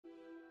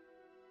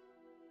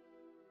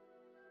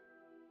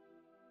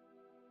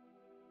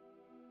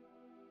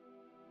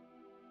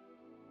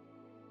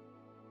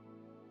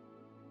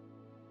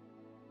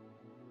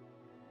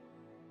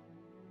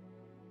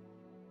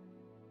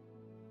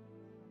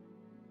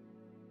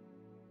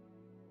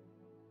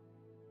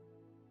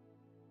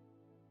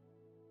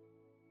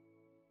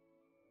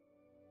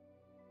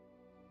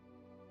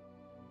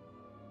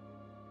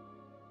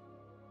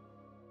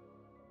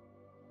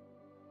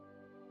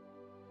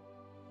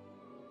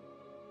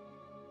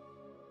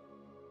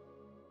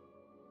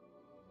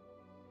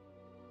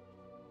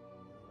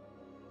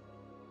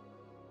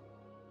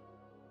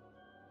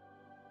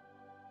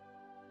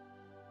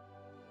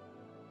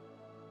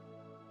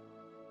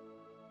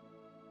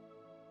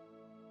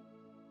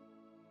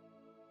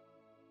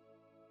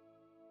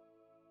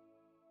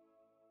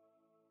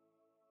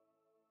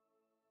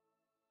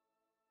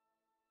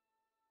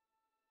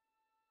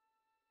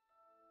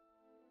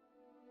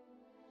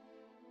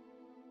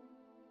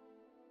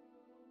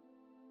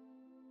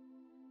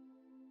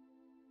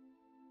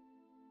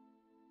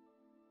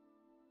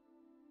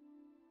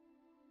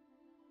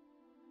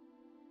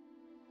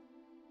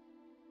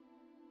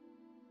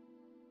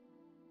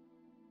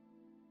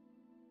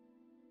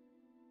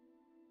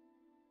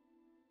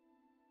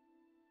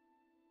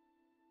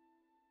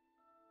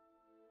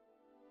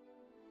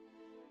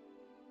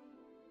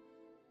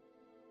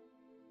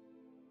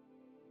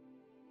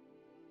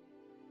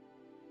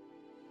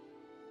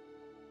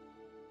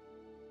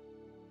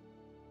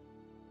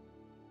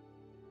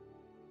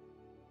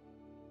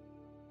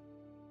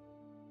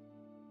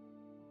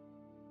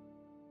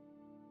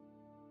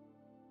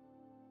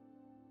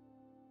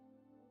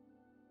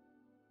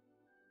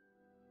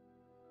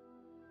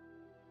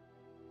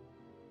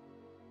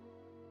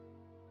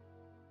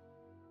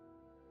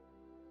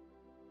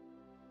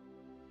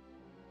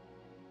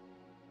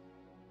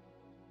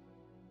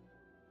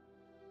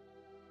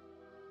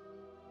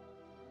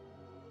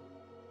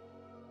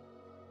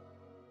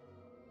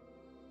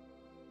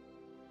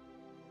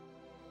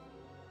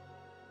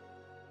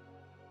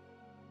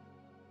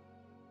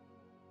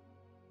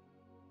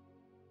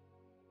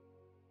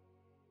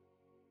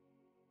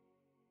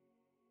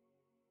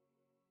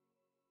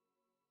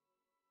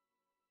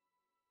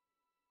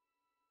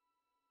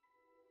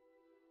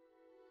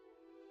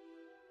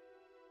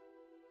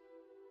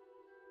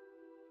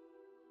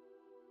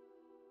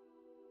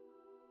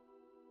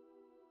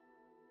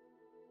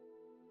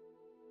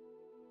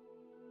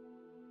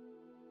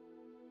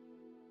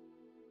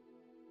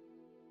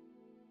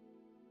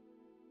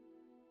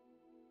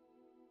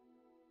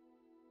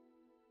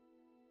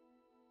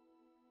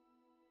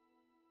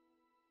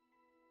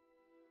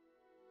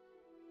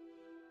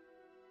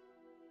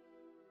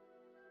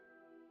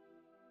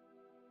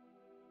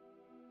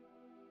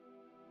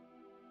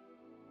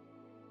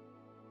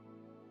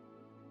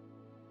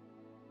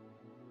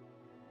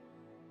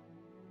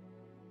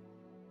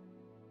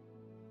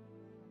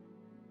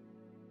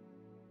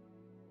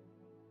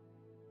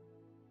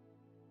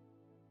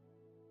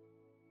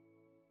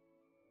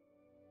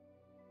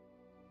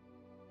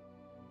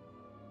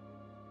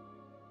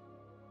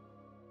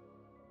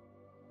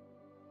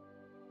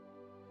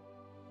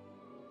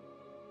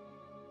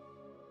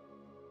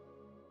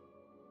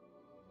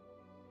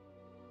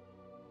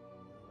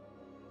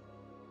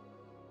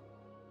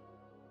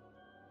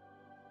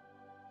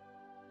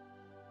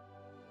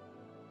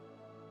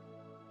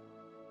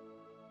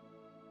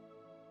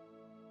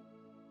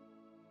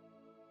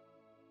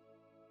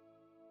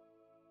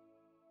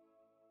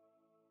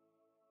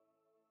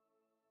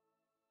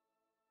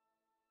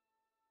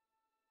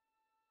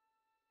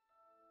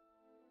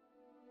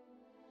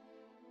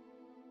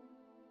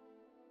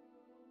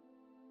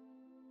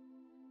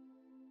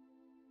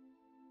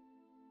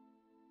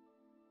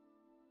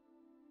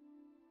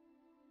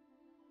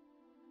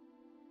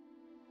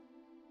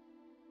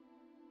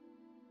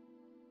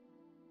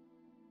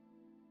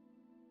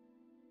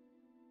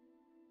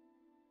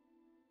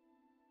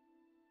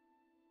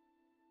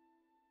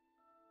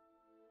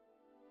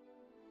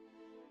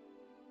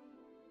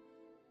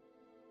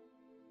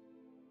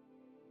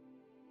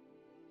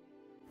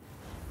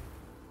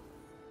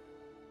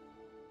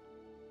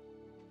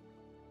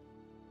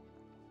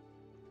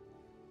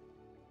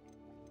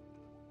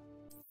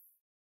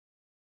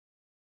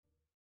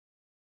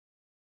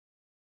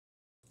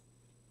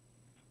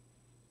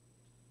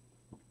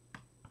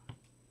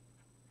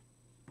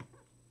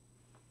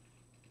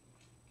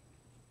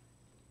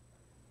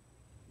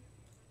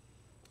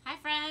Hi,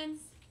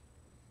 friends.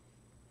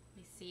 Let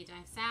me see. Do I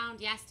have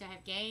sound? Yes. Do I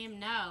have game?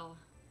 No.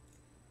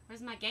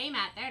 Where's my game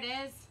at? There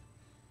it is.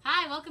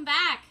 Hi, welcome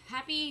back.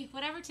 Happy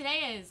whatever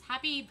today is.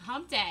 Happy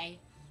hump day.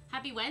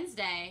 Happy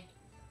Wednesday.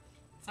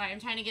 Sorry, I'm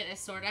trying to get this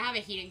sorted. I have a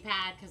heating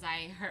pad because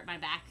I hurt my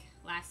back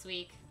last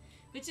week,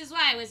 which is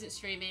why I wasn't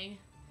streaming.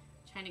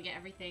 Trying to get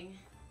everything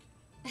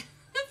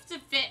to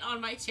fit on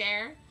my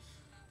chair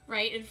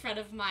right in front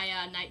of my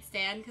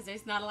nightstand because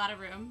there's not a lot of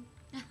room.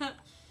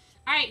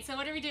 Alright, so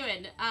what are we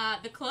doing?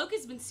 The cloak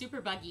has been super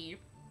buggy.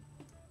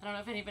 I don't know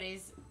if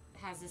anybody's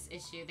has this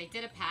issue. They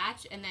did a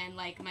patch and then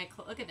like my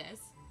look at this.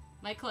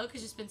 My cloak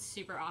has just been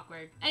super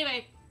awkward.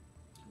 Anyway,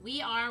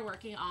 we are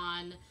working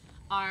on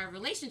our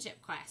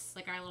relationship quests,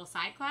 like our little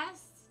side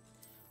quests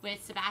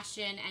with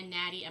Sebastian and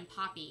Natty and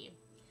Poppy.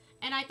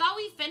 And I thought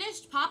we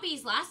finished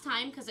Poppy's last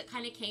time because it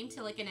kind of came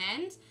to like an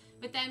end.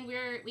 But then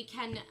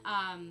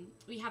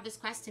we have this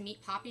quest to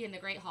meet Poppy in the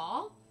Great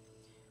Hall,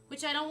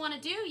 which I don't want to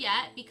do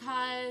yet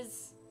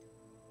because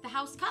the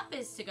House Cup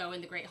is to go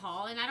in the Great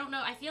Hall. And I don't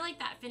know, I feel like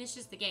that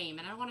finishes the game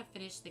and I don't want to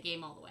finish the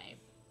game all the way.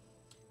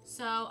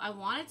 So I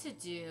wanted to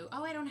do,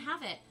 oh, I don't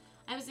have it.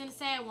 I was going to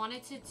say I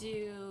wanted to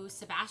do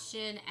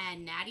Sebastian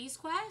and Natty's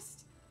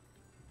quest,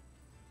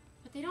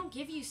 but they don't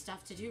give you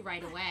stuff to do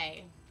right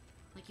away.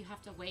 Like, you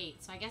have to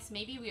wait. So I guess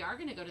maybe we are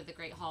going to go to the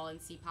Great Hall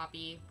and see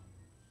Poppy.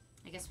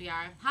 I guess we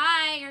are.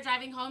 Hi, you're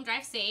driving home.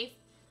 Drive safe.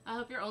 I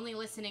hope you're only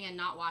listening and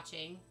not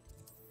watching.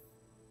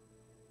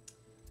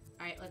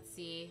 Alright, let's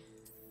see.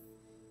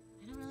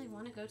 I don't really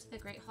want to go to the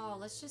Great Hall.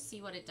 Let's just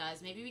see what it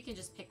does. Maybe we can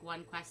just pick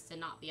one quest and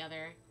not the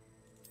other.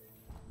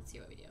 Let's see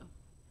what we do.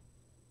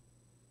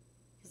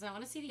 Because I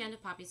want to see the end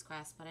of Poppy's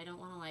quest, but I don't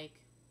want to, like...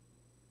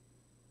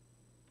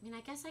 I mean,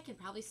 I guess I can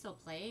probably still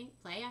play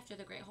after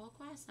the Great Hall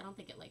quest. I don't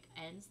think it, like,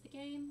 ends the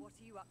game. What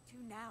are you up to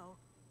now?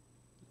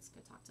 Let's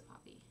go talk to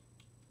Poppy.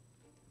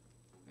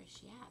 Where's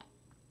she at?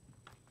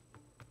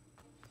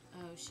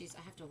 Oh,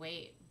 I have to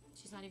wait.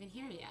 She's not even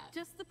here yet.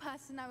 Just the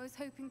person I was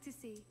hoping to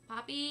see.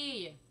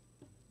 Poppy!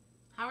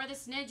 How are the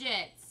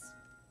snidgets?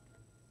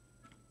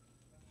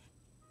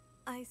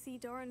 I see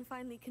Doran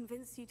finally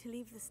convinced you to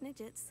leave the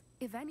snidgets.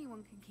 If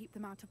anyone can keep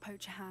them out of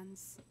poacher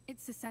hands,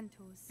 it's the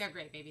centaurs. They're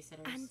great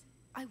babysitters. And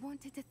I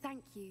wanted to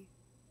thank you.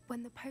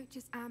 When the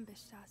poachers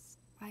ambushed us,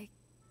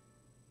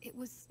 it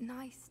was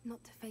nice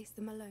not to face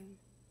them alone.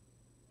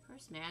 Of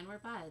course, man, we're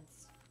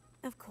buds.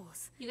 Of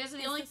course. You guys are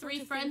the It's only the sort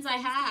three of friends thing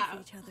I friends do have.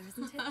 for each other,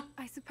 isn't it?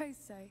 I suppose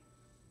so.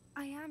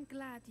 I am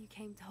glad you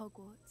came to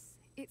Hogwarts.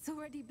 It's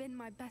already been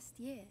my best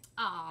year.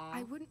 Aww.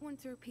 I wouldn't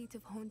want a repeat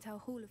of Horntail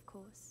Hall, of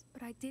course,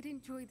 but I did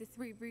enjoy the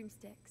Three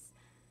Broomsticks.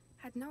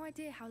 Had no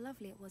idea how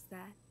lovely it was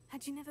there.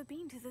 Had you never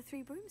been to the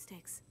Three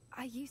Broomsticks?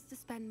 I used to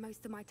spend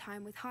most of my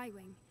time with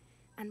Highwing,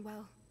 and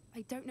well,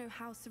 I don't know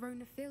how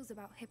Serona feels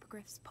about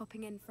hippogriffs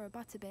popping in for a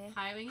butterbeer.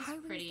 Highwing's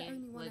pretty the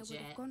only one I would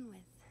legit. have gone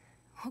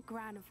with. Or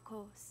Gran, of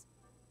course.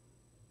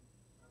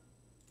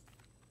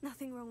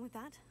 Nothing wrong with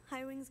that.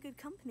 Highwing's good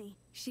company.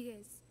 She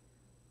is.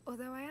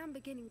 Although I am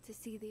beginning to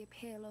see the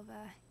appeal of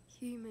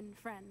human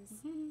friends.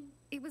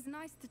 It was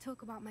nice to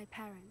talk about my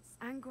parents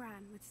and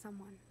Gran with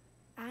someone.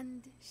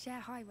 And share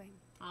Highwing.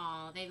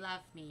 Aw, they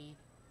love me.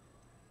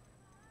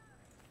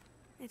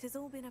 It has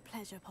all been a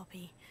pleasure,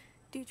 Poppy.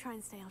 Do try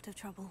and stay out of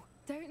trouble.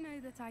 Don't know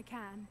that I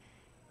can.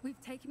 We've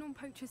taken on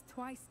poachers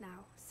twice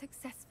now,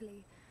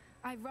 successfully.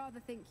 I rather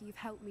think you've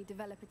helped me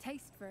develop a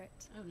taste for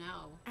it. Oh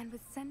no. And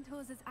with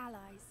centaurs as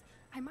allies,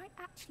 I might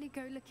actually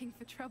go looking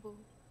for trouble.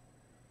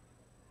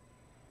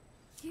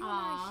 You and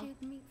I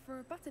should meet for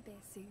a butterbeer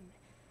soon.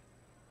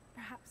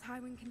 Perhaps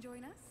Highwing can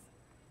join us?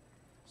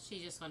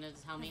 She just wanted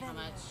to tell me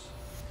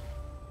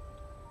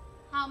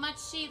how much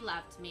she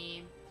loved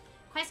me.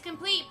 Quest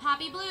complete,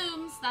 Poppy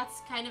Blooms.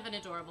 That's kind of an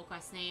adorable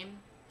quest name.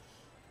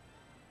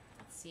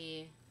 Let's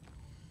see.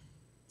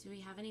 Do we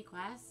have any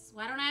quests?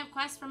 Why don't I have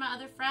quests from my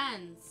other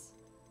friends?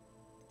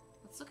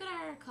 Let's look at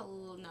our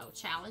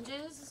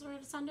challenges is what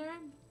it's under.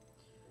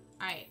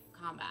 Alright,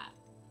 combat.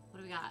 What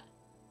do we got?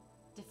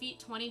 Defeat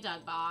 20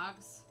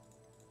 Dugbogs.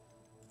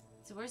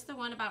 So where's the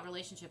one about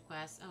relationship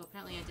quests? Oh,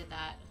 apparently I did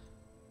that.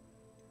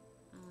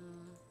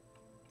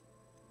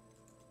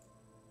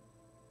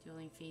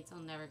 Dueling feats. I'll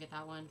never get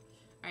that one.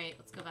 Alright,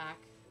 let's go back.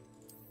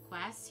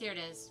 Quests. Here it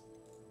is.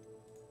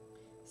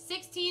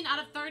 16 out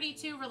of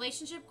 32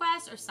 relationship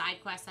quests, or side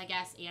quests, I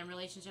guess, and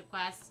relationship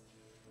quests.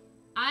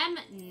 I'm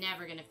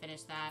never gonna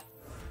finish that.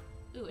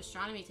 Ooh,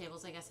 astronomy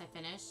tables, I guess I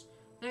finished.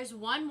 There's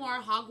one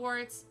more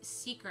Hogwarts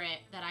secret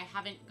that I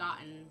haven't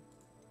gotten.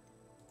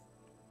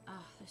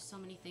 Oh, there's so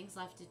many things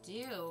left to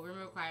do. Room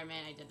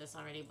requirement, I did this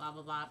already, blah,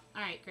 blah, blah.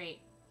 Alright, great.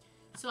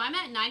 So I'm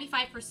at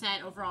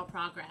 95% overall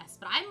progress,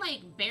 but I'm like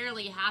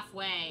barely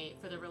halfway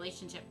for the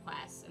relationship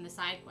quests and the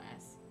side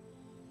quests.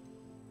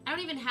 I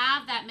don't even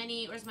have that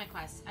many. Where's my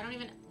quest? I don't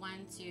even. 1,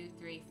 2,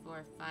 3,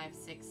 4, 5,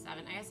 6,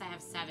 7. I guess I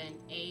have 7,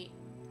 8.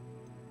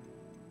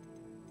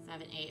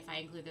 7, 8 if I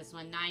include this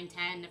one. 9,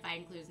 10 if I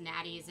include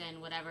Natty's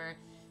and whatever.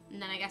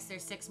 And then I guess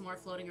there's 6 more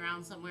floating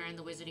around somewhere in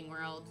the wizarding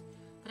world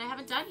that I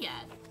haven't done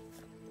yet.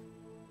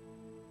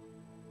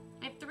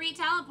 I have 3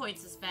 talent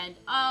points to spend.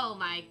 Oh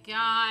my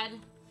god.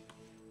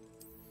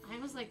 I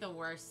was like the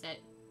worst at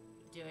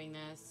doing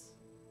this.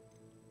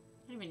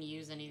 I don't even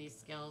use any of these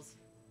skills.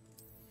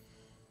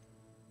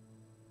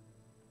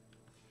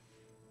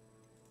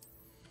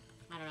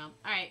 I don't know.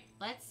 Alright,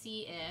 let's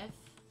see if...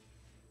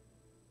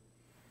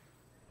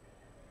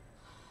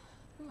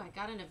 Ooh, I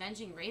got an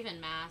Avenging Raven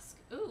mask.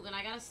 Ooh, and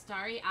I got a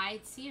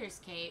Starry-Eyed Seer's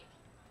cape.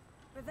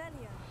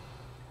 Revelio.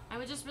 I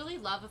would just really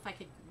love if I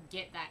could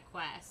get that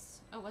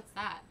quest. Oh, what's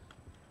that?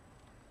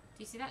 Do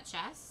you see that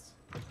chest?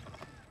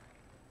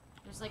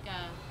 There's like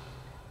a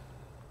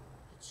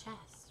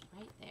chest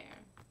right there.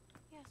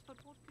 Yes, but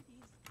what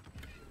goodies?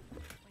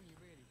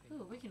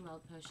 Ooh, Wicked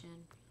Weld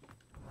potion.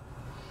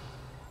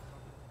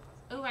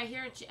 Ooh, I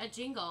hear a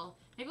jingle.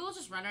 Maybe we'll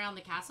just run around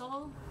the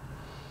castle.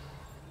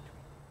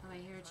 Oh, I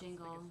hear a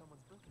jingle.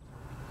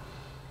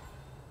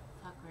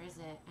 Fuck, where is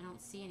it? I don't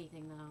see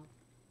anything though.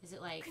 Is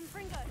it like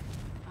Confringo.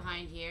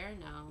 behind here?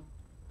 No.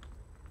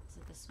 Is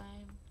it this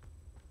way?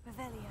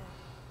 Revelio.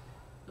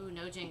 Ooh,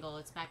 no jingle.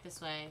 It's back this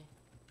way.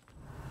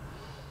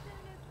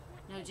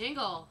 No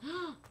jingle.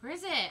 Where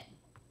is it?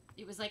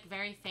 It was like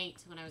very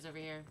faint when I was over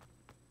here.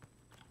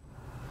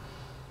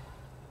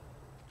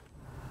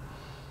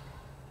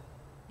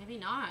 Maybe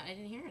not. I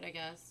didn't hear it, I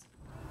guess.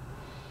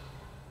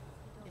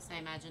 I guess I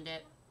imagined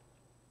it.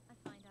 I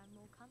find I'm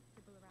more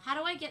comfortable around. How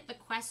do I get the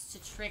quest to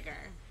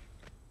trigger?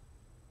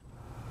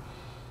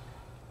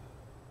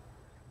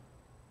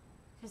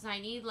 Because I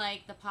need,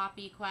 like, the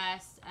Poppy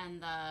quest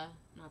and the...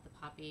 Not the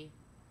Poppy.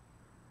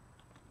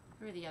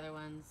 Who are the other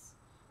ones?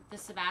 The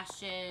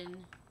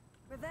Sebastian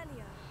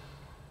Revelio.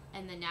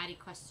 and the Natty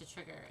quest to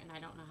trigger, and I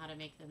don't know how to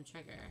make them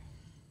trigger.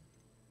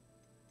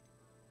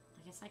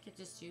 I guess I could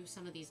just do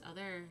some of these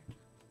other...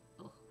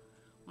 Oh,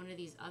 one of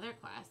these other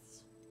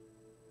quests.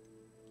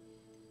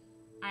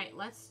 Alright,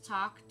 let's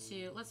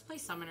play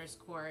Summoner's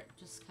Court,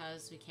 just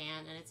because we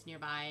can, and it's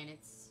nearby, and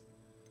it's...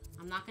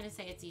 I'm not going to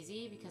say it's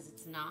easy, because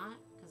it's not,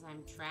 because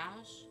I'm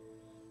trash.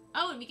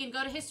 Oh, and we can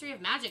go to History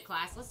of Magic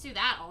class. Let's do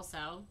that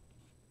also.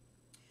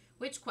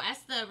 Which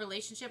quest? The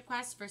relationship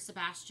quest for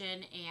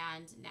Sebastian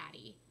and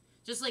Natty.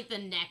 Just like the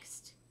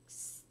next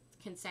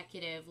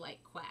consecutive,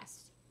 like,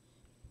 quest.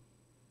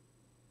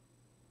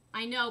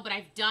 I know, but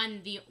I've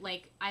done the,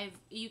 like,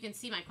 you can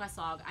see my quest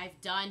log.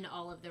 I've done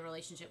all of the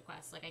relationship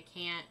quests. Like, I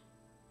can't,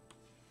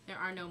 there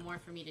are no more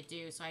for me to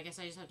do, so I guess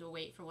I just have to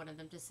wait for one of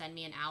them to send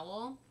me an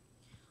owl.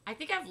 I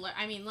think I've learned,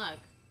 I mean, look,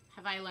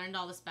 have I learned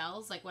all the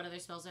spells? Like, what other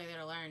spells are there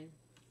to learn?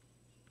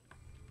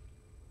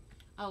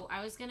 Oh,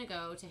 I was gonna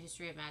go to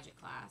History of Magic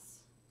class.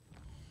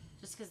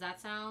 Just because that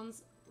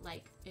sounds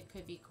like it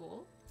could be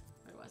cool.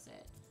 Where was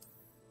it?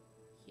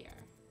 Here.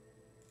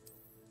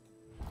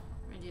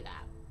 We're gonna do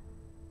that.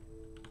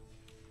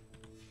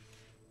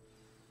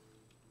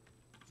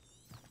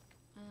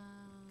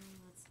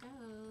 Let's go.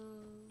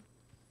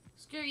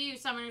 Screw you,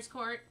 Summoner's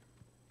Court.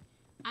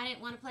 I didn't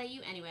want to play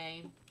you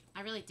anyway.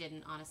 I really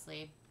didn't,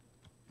 honestly.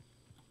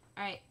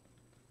 Alright.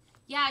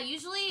 Yeah,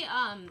 usually,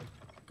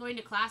 going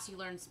to class you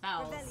learn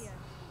spells. Revelio.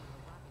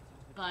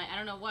 But I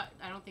don't know what,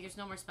 I don't think there's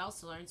no more spells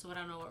to learn, so I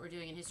don't know what we're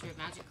doing in History of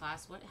Magic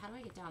class. How do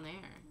I get down there?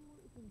 Here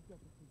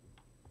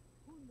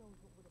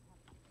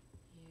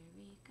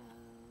we go.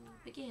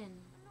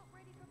 Begin.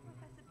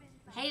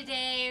 Hey,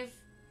 Dave.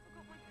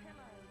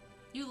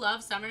 You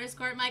love Summoner's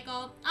Court,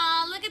 Michael?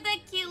 Aw, look at that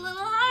cute little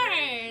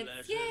heart!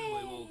 Lesson Yay!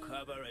 we will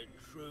cover a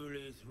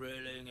truly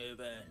thrilling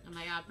event. Oh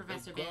my god,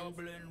 Professor The Binns.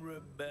 Goblin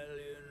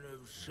Rebellion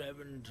of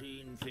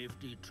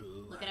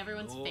 1752. Look at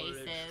everyone's and all its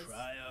faces.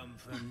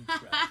 triumph and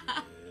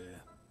tragedy.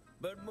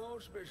 But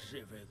more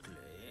specifically,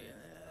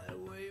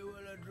 we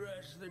will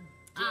address the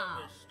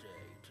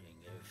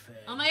devastating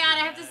effect. Oh my god,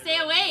 I have to stay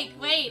awake!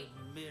 Wait!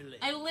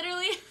 I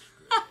literally...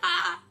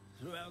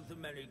 Throughout the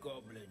many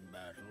goblin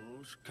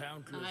battles,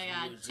 countless Oh my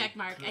god, wizard check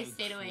mark. I cloaks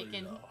stay awake were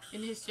in lost.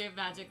 History of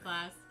Magic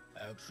class.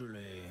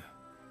 Actually,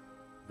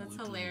 That's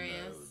we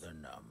hilarious. do know the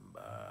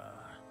number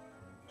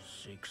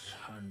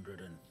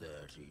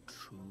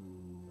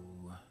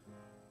 632.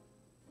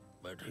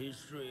 But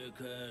history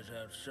occurs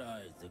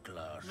outside the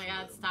classroom. Oh my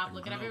god, stop.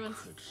 Look at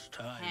everyone's It's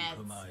time heads.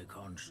 for my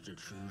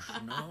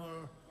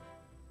constitutional.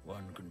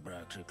 One can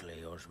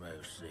practically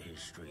osmose the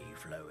history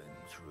flowing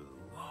through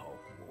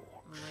Hogwarts.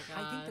 Oh my I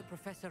god. think the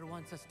professor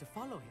wants us to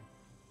follow him.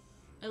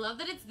 I love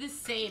that it's the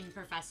same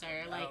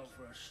professor, like, Now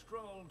for a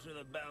stroll to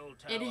the bell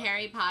tower. in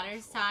Harry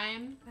Potter's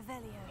time.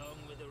 Revelio.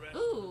 Along with the rest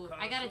Ooh, of the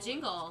I got a castle,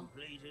 jingle.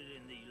 completed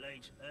in the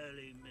late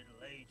early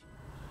Middle Ages.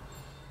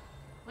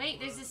 Wait,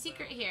 there's a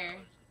secret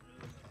here.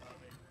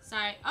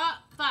 Sorry. Oh,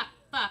 fuck.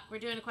 We're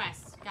doing a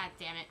quest. God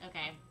damn it.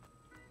 Okay.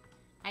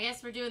 I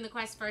guess we're doing the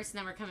quest first and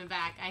then we're coming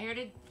back. I heard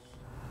a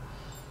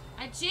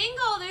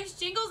jingle! There's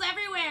jingles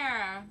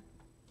everywhere!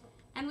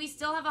 And we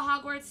still have a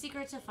Hogwarts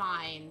secret to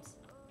find.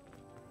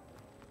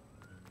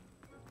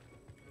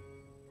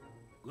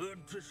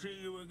 Good to see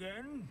you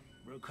again.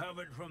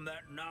 Recovered from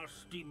that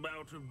nasty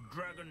bout of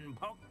dragon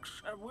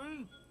pox, have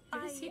we? Who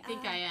does he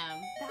think I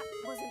am? That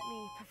wasn't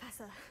me,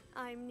 Professor.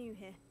 I'm new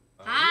here.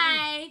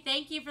 Hi!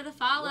 Thank you for the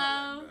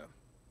follow.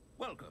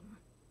 Welcome.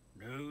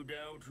 No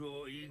doubt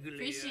you're eagerly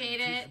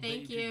Appreciate it.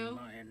 Thank anticipating you.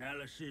 my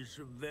analysis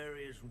of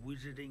various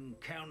wizarding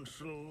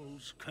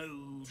councils,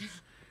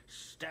 codes,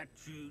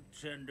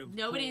 statutes, and of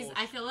Nobody's. course,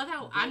 I feel love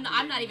how I'm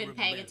not even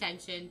paying rebellion.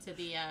 attention to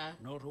the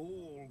Not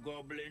all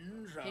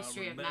goblins are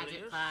History of Magic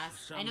rebellious. class.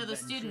 Some I know the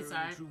students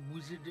venture are. into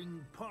wizarding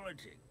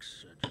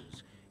politics, such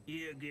as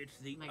Earget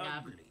the Oh my God.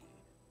 Ugly.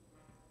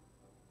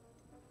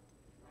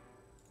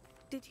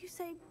 Did you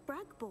say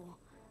Bragbor?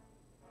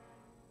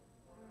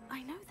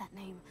 I know that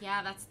name.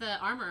 Yeah, that's the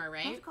armorer,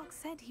 right? Hogwarts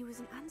said he was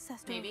an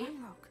ancestor Maybe. of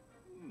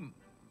Ranrock.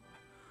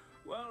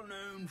 Well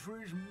known for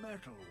his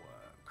metalwork.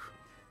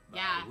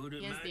 Yeah, I would he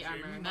is the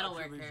imagine armorer,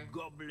 much of metalworker. his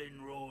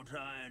goblin wrought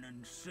iron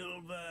and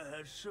silver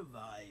has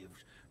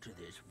survived to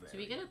this very Do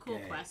we get a cool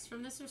day. quest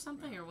from this or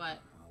something, or what?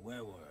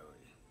 Where were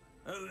we?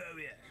 Oh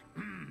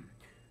yes.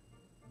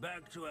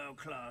 Back to our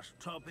class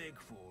topic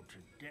for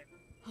today.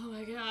 Oh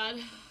my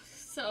god.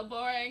 So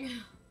boring.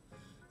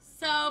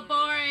 So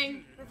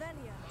boring.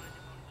 Revelio.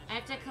 I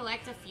have to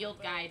collect a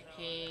field guide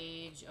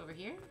page over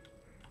here.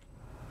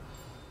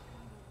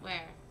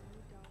 Where?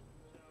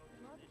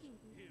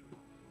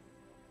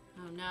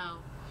 Oh no.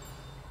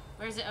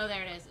 Where is it? Oh,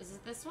 there it is. Is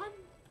it this one?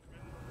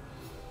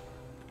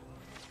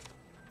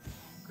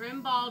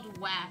 Grimbald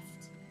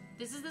Weft.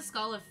 This is the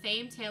skull of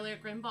famed tailor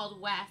Grimbald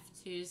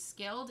Weft, whose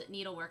skilled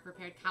needlework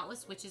repaired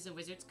countless witches' and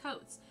wizards'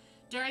 coats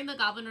during the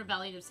Goblin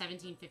Rebellion of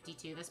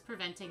 1752, thus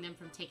preventing them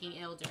from taking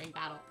ill during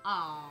battle.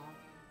 Aww.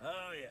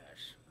 Oh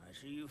yes. I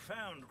see you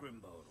found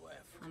Grimbold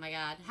Weft. Oh my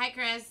god. Hi,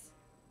 Chris.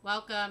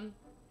 Welcome.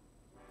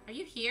 Are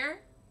you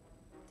here?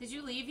 Did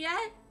you leave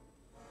yet?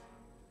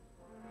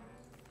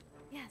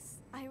 Yes,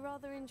 I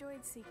rather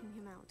enjoyed seeking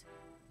him out.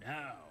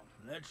 Now,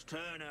 let's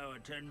turn our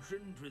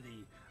attention to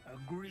the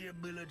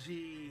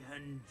agreeability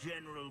and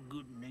general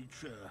good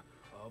nature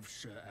of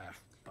Sir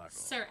Afpuddle.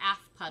 Sir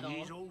Afpuddle.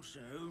 He's also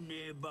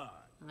nearby,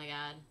 Oh my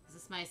god. Is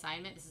this my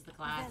assignment? This is the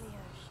class.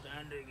 Revelio.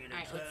 standing in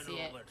Alright, let's see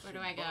eternal it. but Where do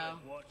I go?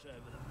 symbolic watch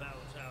over the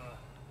bell tower.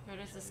 Where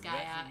does this A guy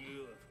at?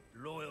 retinue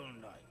of loyal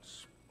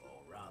knights, or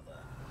rather,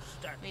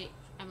 statues. Wait,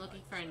 I'm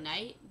looking for a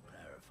knight.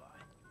 Clarify.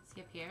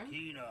 Skip here.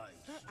 Keen-eyed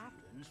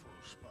students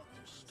will spot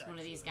the statue. one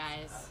of these of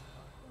guys.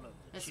 Afpuddle of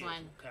the This cheerful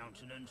one.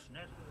 Countenance,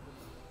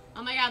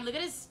 Oh my god, look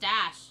at his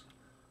stash.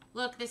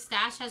 Look, this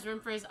stash has room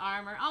for his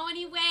armor. Oh, and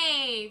he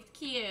waved.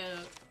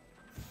 Cute.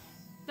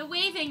 The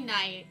waving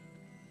knight.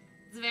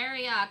 It's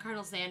very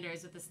Colonel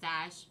Sanders with the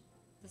stash.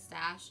 The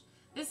stash.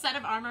 This set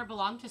of armor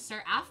belonged to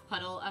Sir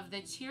Afpuddle of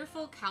the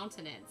Cheerful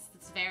Countenance.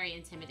 It's very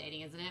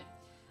intimidating, isn't it?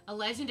 A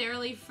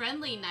legendarily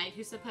friendly knight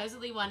who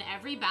supposedly won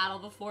every battle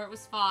before it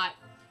was fought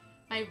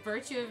by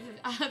virtue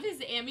of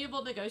his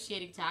amiable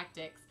negotiating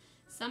tactics.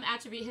 Some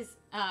attribute his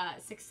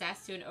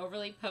success to an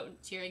overly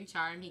potent cheering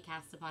charm he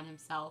casts upon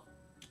himself.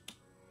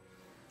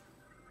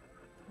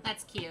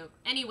 That's cute.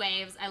 And he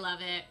waves. I love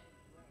it.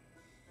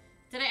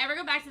 Did I ever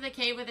go back to the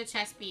cave with a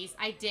chess piece?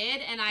 I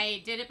did, and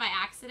I did it by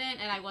accident,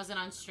 and I wasn't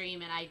on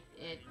stream, and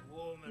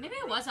maybe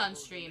I was on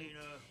stream.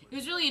 It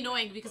was really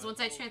annoying because once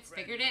I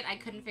transfigured it, I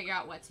couldn't figure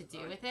out what to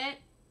do with it.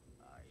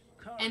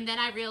 And then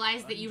I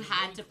realized that you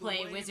had to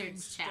play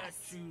wizard's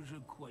chess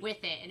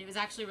with it, and it was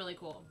actually really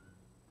cool.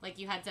 Like,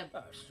 you had to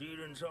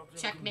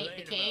checkmate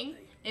the king.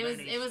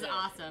 It was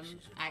awesome,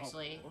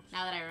 actually,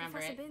 now that I remember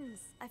Professor it. Binns,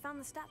 I found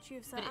the statue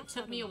of Sir But it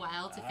took me a Afpuddle.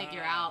 while to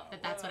figure out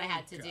that that's what I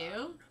had to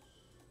do.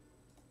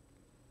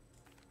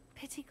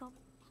 Pity goblin.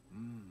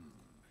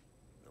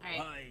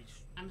 Alright,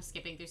 I'm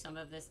skipping through some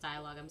of this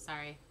dialogue, I'm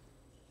sorry.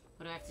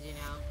 What do I have to do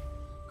now?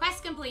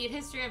 Quest complete,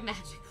 History of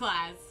Magic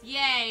class.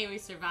 Yay, we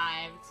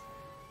survived.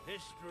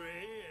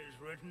 History is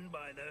written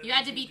by those You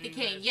had to beat the who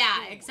king. think Yeah,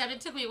 they're except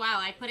it took me a while.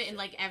 I put it in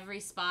like every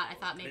spot. I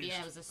thought maybe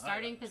it was a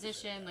starting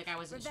position, like I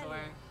wasn't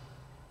sure.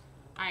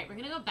 Alright, we're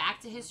gonna go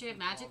back to History of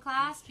Magic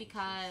class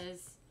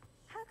because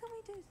How can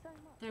we do so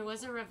much? there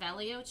was a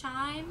Revelio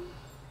chime.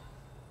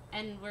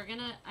 And we're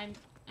gonna,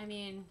 I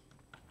mean...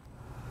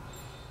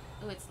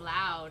 Oh, it's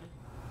loud.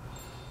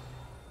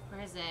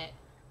 Where is it?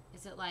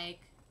 Is it like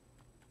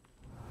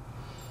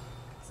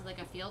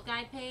a field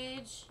guide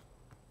page?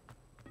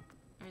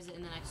 Or is it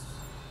in the next...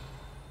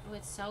 Oh,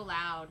 it's so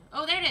loud.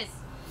 Oh, there it is!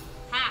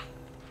 Ha!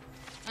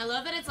 I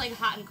love that it's like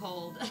hot and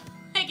cold.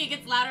 Like it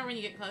gets louder when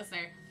you get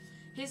closer.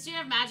 History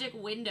of Magic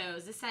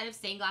Windows. This set of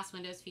stained glass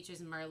windows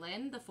features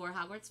Merlin, the 4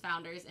 Hogwarts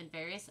founders, and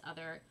various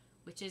other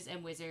witches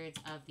and wizards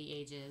of the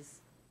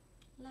ages.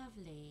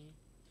 Lovely.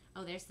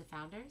 Oh, there's the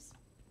founders?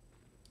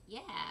 Yeah,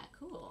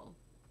 cool.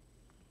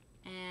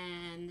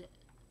 And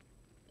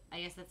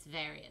I guess that's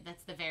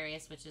the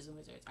various witches and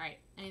wizards. Alright,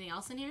 anything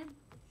else in here?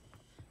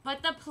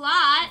 But the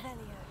plot... Revelio.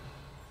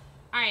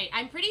 Alright,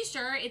 I'm pretty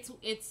sure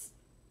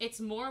it's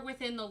more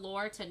within the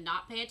lore to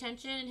not pay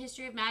attention in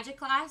History of Magic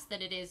class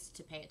than it is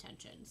to pay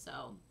attention,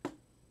 so...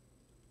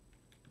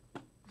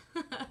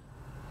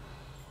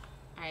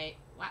 Alright,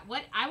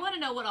 what? I want to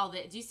know what all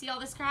this... Do you see all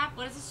this crap?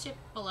 What is this ship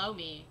below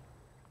me?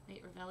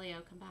 Wait,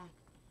 Revelio, come back.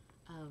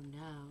 Oh,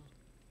 no.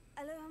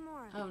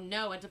 Alohomora. Oh,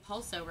 no, a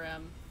depulso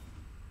room.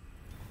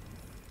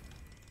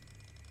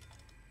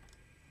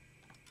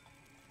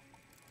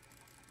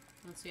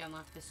 Once we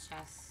unlock this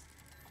chest.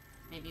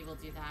 maybe we'll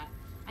do that.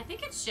 I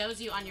think it shows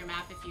you on your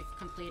map if you've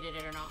completed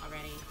it or not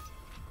already.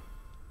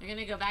 You're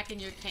gonna go back in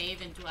your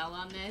cave and dwell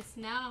on this?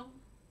 No.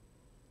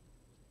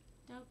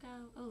 Don't go.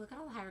 Oh, look at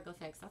all the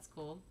hieroglyphics. That's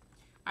cool.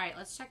 Alright,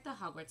 let's check the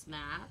Hogwarts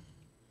map.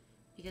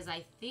 Because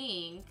I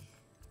think...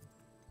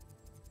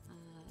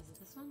 is it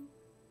this one?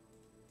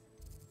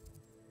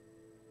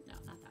 No,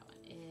 not that one.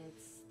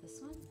 It's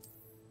this one?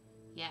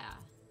 Yeah.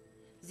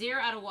 0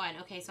 out of 1.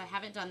 Okay, so I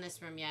haven't done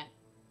this room yet.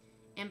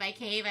 And by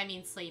cave, I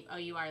mean sleep. Oh,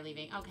 you are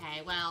leaving.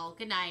 Okay, well,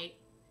 good night.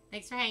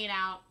 Thanks for hanging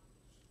out.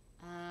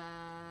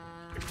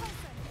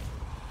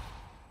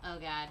 Oh,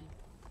 God.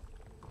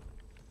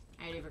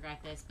 I already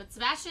regret this. But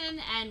Sebastian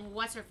and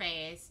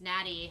what's-her-face,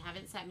 Natty,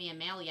 haven't sent me a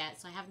mail yet,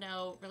 so I have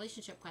no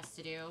relationship quest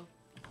to do.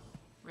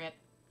 Rip.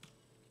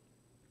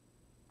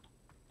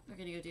 We're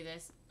gonna go do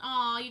this.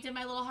 Aw, you did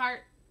my little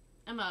heart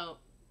emote.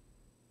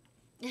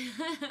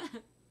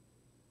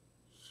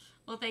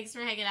 Well, thanks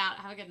for hanging out.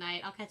 Have a good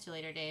night. I'll catch you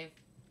later, Dave.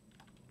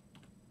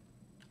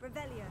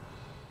 Revelio.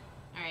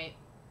 Alright,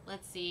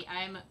 let's see.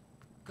 I'm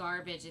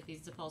garbage at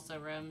these depulso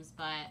rooms,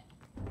 but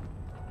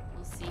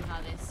we'll see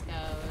how this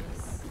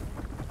goes.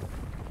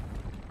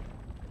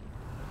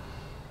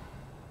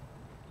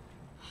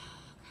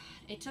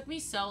 It took me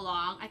so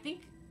long. I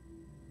think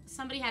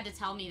somebody had to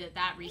tell me that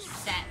that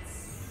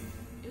resets.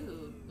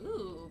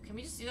 Ooh. Can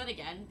we just do that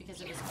again? Because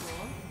it was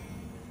cool.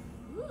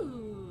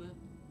 Ooh.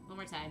 One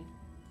more time.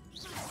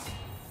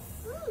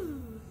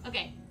 Ooh.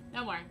 Okay,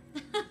 no more.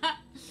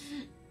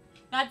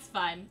 That's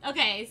fun.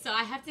 Okay, so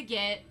I have to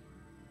get...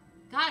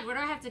 God, where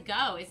do I have to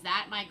go? Is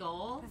that my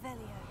goal?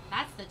 Revelio.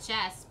 That's the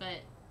chest,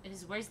 but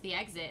where's the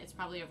exit? It's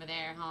probably over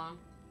there, huh?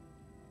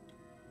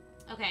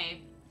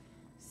 Okay.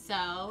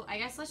 So, I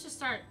guess let's just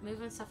start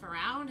moving stuff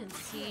around and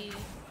see...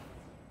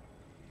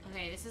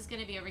 Okay, this is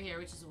gonna be over here,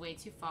 which is way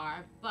too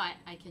far, but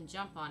I can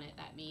jump on it,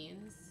 that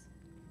means.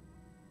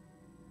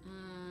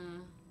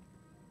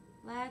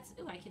 Let's...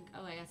 Ooh, I can...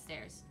 Oh, I got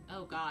stairs.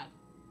 Oh, God.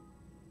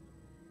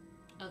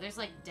 Oh, there's,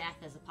 like, death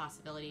as a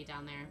possibility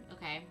down there.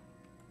 Okay.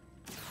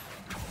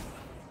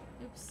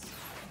 Oops.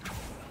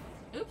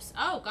 Oops.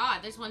 Oh,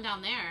 God, there's one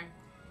down there.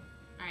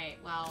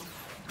 Alright, well...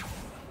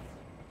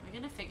 We're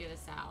gonna figure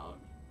this out.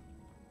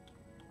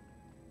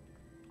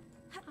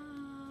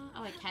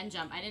 Oh, I can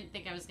jump. I didn't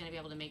think I was going to be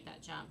able to make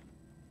that jump.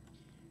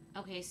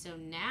 Okay, so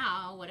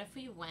now, what if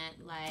we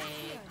went like...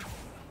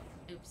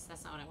 Oops,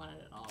 that's not what I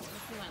wanted at all. What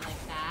if we went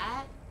like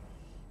that?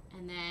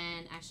 And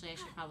then, actually, I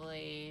should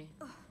probably...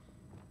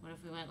 What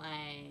if we went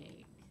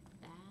like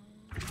that?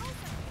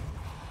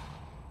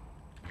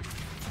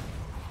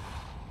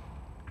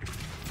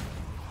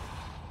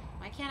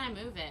 Why can't I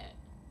move it?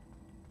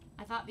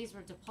 I thought these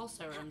were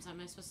depulso rooms. Am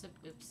I supposed to...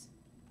 Oops.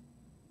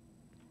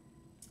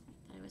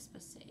 I was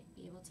supposed to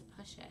be able to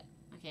push it.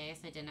 Okay, I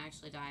guess I didn't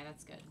actually die.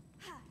 That's good.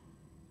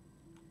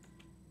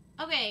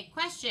 Okay,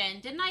 question.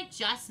 Didn't I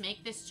just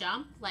make this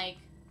jump? Like...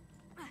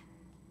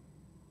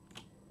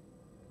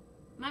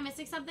 Am I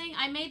missing something?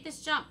 I made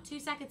this jump 2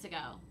 seconds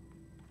ago.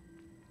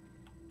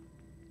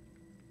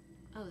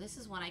 Oh, this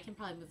is one. I can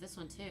probably move this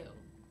one too.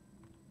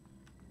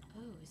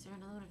 Oh, is there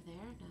another one over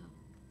there? No.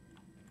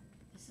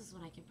 This is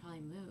one I can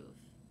probably move.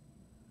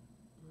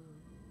 Ooh.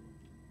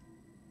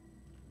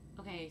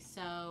 Okay,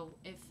 so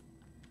if...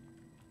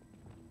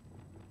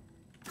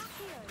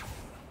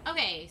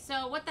 Okay,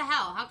 so what the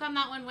hell? How come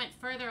that one went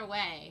further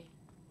away?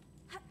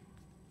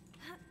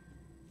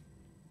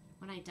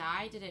 When I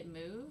die, did it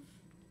move?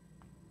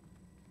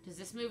 Does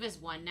this move as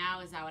one now?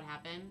 Is that what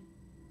happened?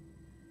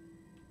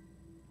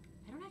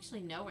 I don't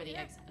actually know where the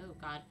exit... Oh,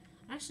 God.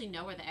 I don't actually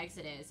know where the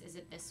exit is. Is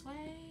it this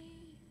way?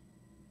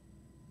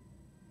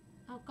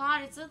 Oh,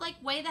 God. Is it, like,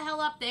 way the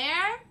hell up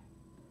there?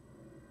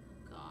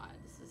 God,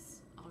 this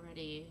is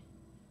already...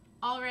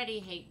 Already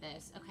hate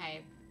this.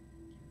 Okay.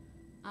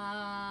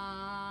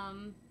 Oh,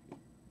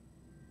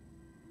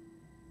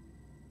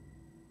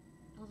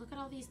 look at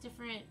all these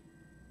different...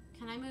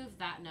 Can I move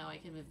that? No, I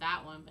can move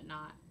that one, but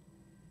not...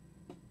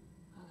 Oh,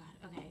 God.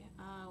 Okay.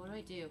 What do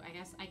I do? I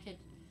guess I could...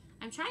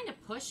 I'm trying to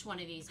push one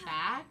of these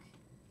back,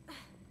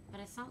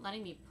 but it's not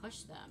letting me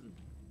push them.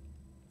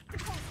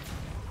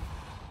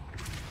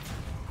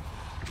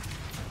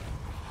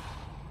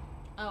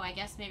 Oh, I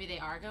guess maybe they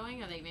are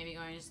going? Are they maybe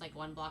going just like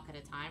one block at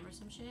a time or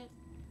some shit?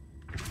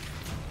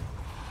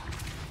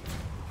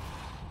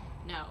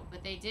 No,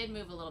 but they did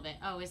move a little bit.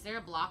 Oh, is there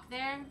a block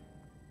there?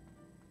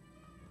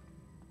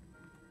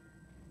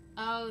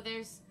 Oh,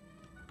 there's...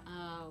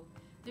 Oh.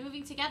 They're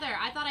moving together.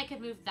 I thought I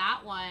could move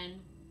that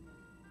one.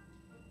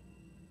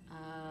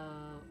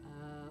 Oh.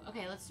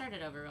 Okay, let's start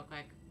it over real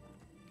quick.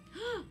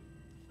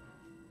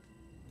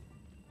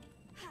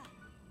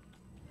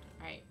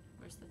 Alright,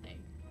 where's the thing?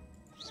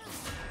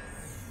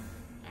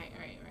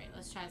 Alright.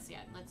 Let's try this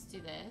again. Let's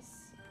do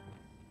this.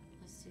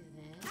 Let's do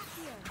this.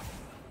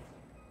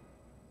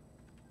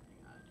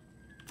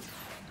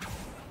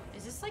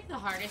 Is this like the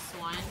hardest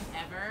one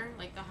ever?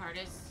 Like the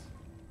hardest...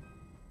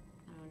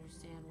 I don't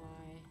understand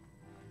why.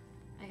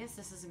 I guess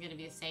this isn't going to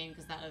be the same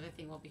because that other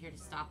thing won't be here to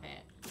stop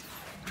it.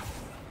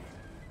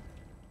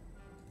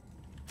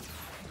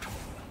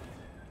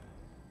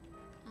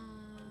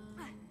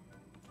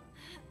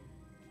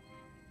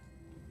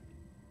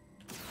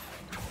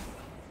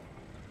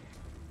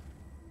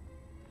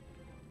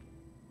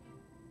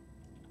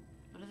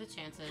 the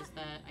chances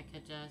that I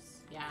could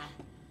just, yeah,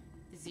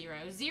 0.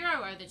 0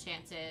 are the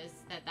chances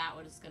that that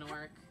was gonna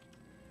work.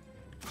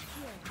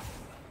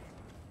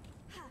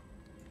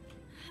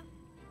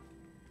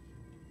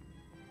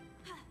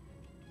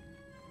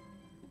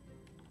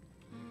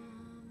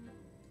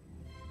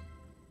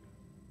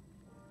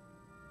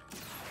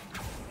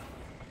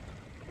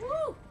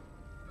 Woo!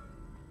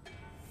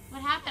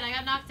 What happened? I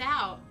got knocked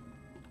out.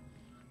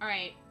 All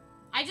right.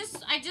 I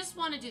just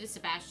want to do the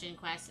Sebastian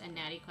quest and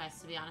Natty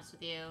quest, to be honest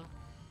with you.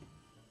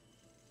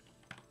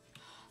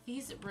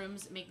 These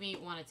rooms make me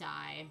want to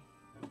die.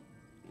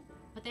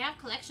 But they have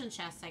collection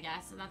chests, I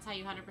guess, and that's how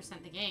you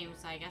 100% the game,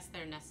 so I guess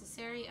they're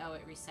necessary. Oh,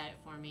 it reset it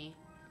for me.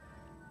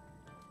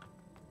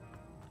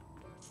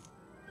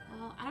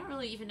 Well, I don't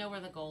really even know where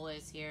the goal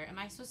is here. Am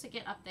I supposed to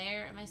get up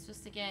there? Am I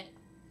supposed to get,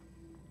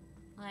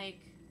 like...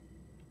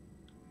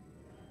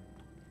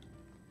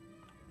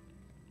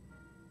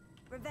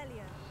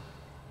 Revelio.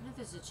 I know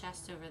there's a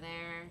chest over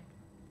there.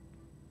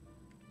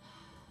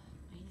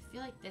 I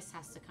feel like this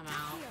has to come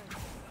out.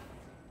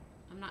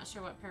 I'm not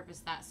sure what purpose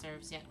that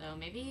serves yet, though.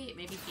 Maybe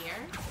here?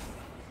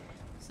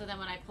 So then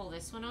when I pull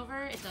this one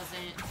over, it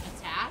doesn't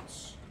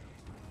attach?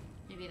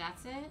 Maybe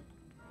that's it?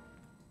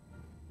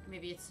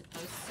 Maybe it's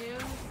supposed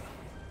to?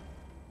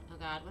 Oh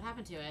god, what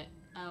happened to it?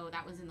 Oh,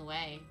 that was in the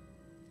way.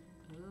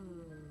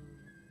 Ooh.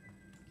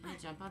 Can I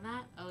jump on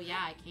that? Oh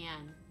yeah, I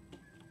can.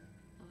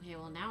 Okay,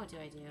 well now what do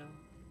I do?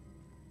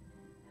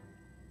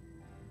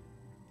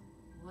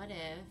 What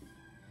if...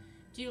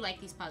 Do you like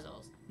these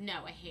puzzles?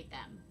 No, I hate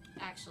them.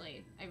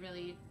 Actually,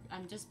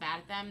 I'm just bad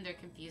at them. They're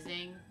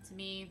confusing to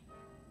me.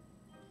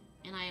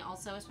 And I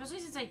also, especially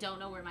since I don't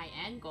know where my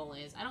end goal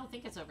is, I don't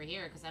think it's over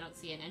here because I don't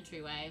see an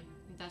entryway.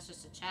 I think that's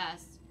just a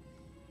chest.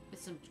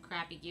 With some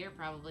crappy gear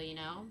probably, you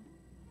know?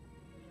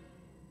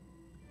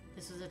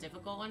 This was a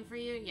difficult one for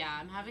you? Yeah,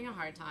 I'm having a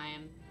hard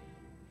time.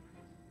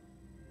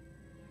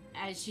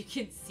 As you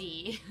can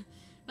see.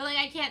 But, like,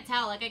 I can't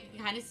tell. Like, I can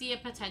kind of see a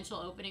potential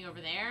opening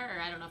over there,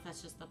 or I don't know if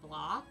that's just the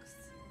blocks.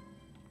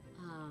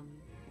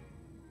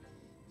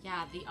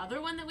 Yeah, the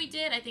other one that we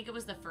did, I think it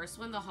was the first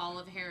one, the Hall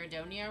of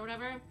Heradonia or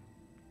whatever.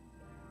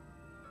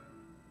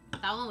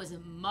 That one was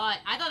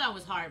I thought that one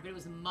was hard, but it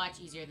was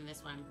much easier than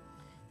this one.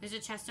 There's a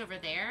chest over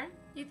there,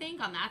 you think,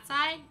 on that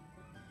side?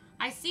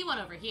 I see one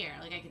over here.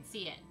 Like, I can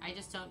see it. I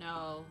just don't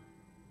know.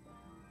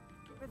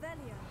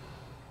 Revelio.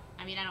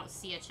 I mean, I don't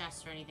see a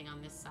chest or anything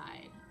on this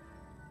side.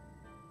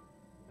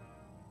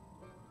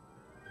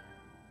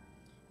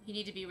 You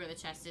need to be where the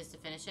chest is to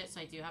finish it,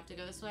 so I do have to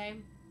go this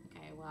way.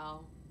 Okay,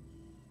 well,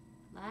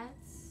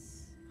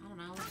 let's, I don't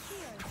know, let's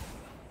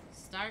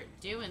start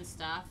doing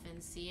stuff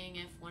and seeing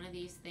if one of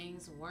these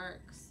things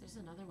works. There's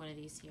another one of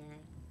these here.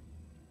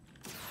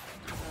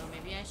 So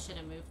maybe I should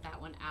have moved that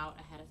one out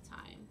ahead of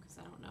time, because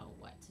I don't know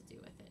what to do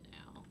with it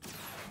now.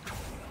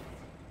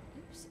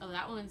 Oops. Oh,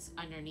 that one's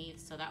underneath,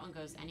 so that one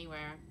goes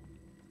anywhere.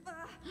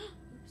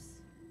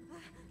 Oops.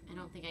 I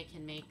don't think I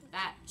can make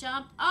that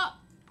jump up.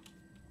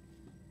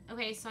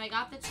 Okay, so I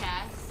got the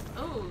chest.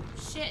 Oh,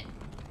 shit.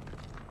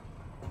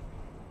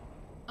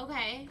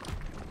 Okay.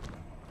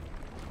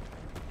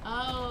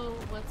 Oh,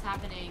 what's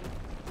happening?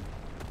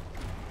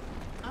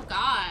 Oh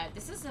god,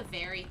 this is a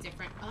very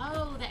different...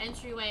 Oh, the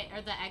entryway,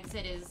 or the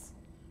exit is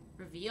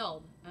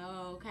revealed.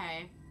 Oh,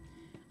 okay.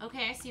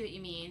 Okay, I see what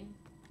you mean.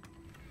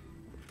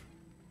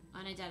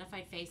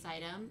 Unidentified face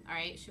item.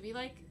 Alright, should we,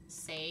 like,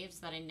 save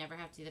so that I never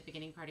have to do the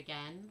beginning part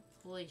again?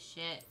 Holy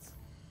shit.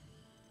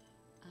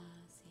 Save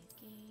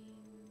game.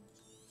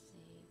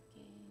 Save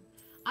game.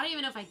 I don't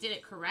even know if I did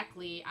it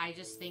correctly. I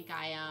just think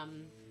I,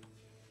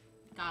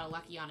 got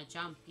lucky on a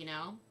jump, you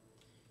know?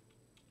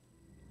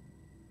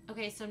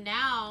 Okay, so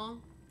now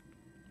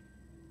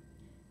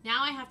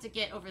I have to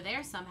get over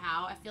there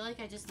somehow. I feel like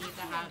I just need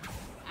to have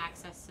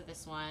access to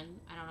this one.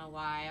 I don't know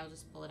why. I'll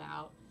just pull it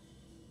out.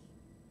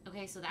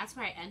 Okay, so that's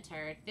where I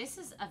entered. This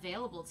is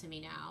available to me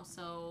now.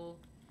 So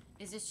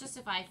is this just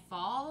if I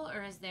fall,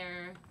 or is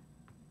there...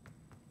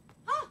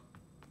 Ah!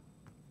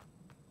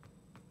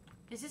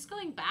 Is this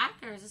going back,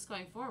 or is this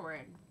going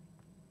forward?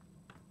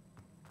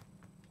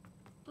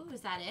 Ooh,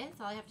 is that it?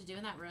 That's all I have to do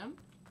in that room?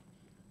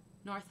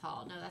 North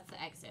Hall. No, that's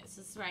the exit.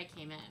 So this is where I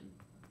came in.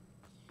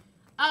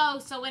 Oh,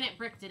 so when it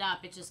bricked it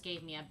up, it just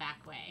gave me a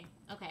back way.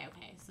 Okay,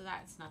 okay. So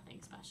that's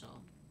nothing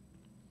special.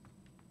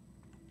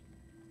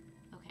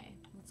 Okay,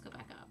 let's go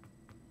back up.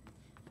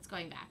 It's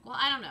going back. Well,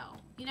 I don't know.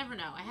 You never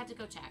know. I had to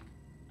go check.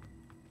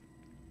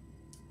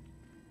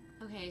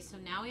 Okay, so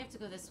now we have to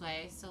go this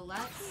way. So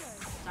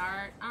let's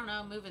start, I don't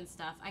know, moving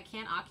stuff. I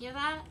can't Akia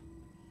that.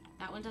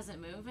 That one doesn't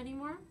move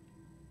anymore.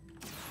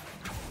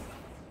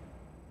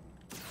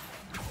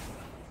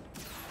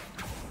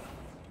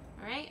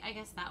 Alright, I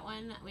guess that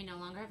one we no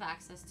longer have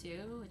access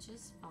to, which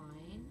is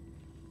fine.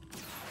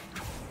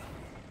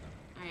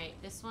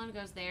 Alright, this one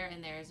goes there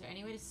and there. Is there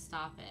any way to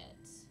stop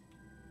it?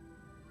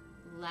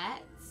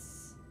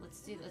 Let's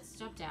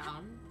jump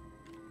down.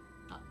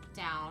 Up,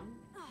 down.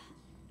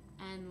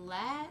 And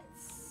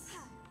let's...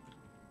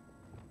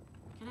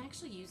 Can I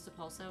actually use the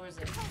pulso, or is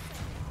it...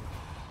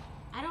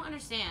 I don't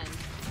understand.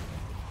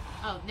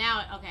 Oh,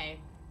 now, okay.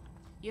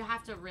 You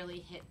have to really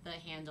hit the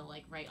handle,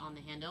 like, right on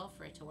the handle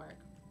for it to work.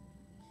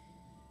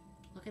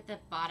 Look at the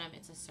bottom.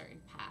 It's a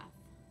certain path.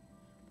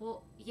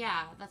 Well,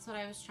 yeah, that's what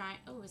I was trying.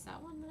 Oh, is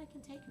that one that I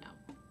can take? No.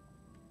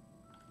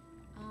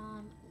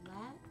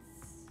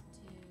 Let's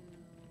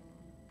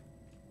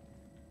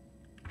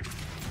do...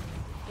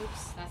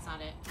 Oops, that's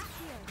not it.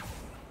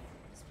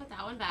 Let's put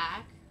that one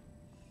back.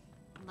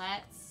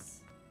 Let's...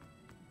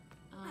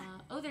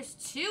 oh, there's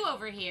 2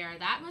 over here.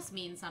 That must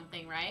mean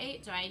something,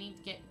 right? Do I need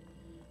to get...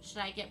 Should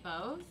I get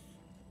both?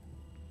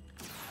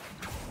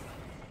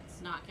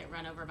 Let's not get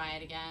run over by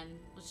it again.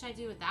 What should I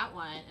do with that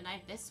one? And I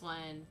have this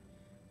one.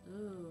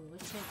 Ooh,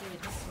 what should I do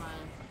with this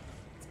one?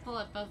 Let's pull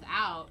it both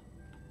out.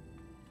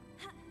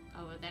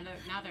 Oh, but then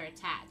now they're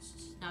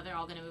attached. Now they're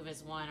all gonna move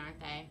as one, aren't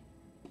they?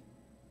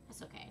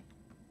 That's okay.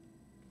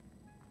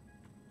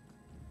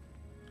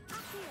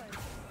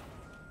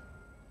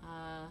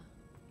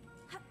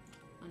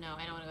 Oh no,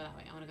 I don't want to go that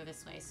way. I want to go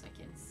this way so I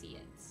can see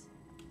it.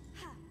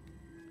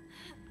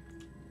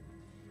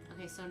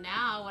 Okay, so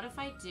now what if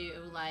I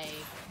do,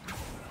 like...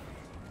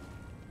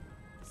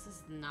 This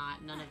is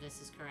not... None of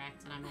this is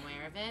correct, and I'm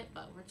aware of it,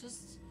 but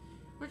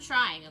we're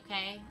trying,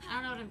 okay? I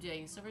don't know what I'm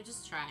doing, so we're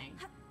just trying.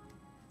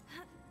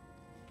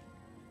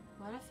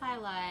 What if I,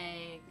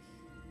 like...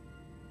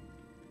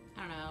 I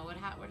don't know, what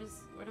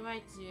do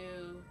I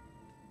do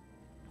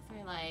if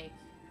I, like...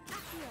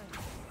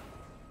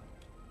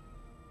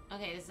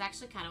 Okay, this is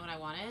actually kind of what I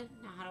wanted.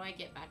 Now, how do I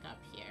get back up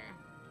here?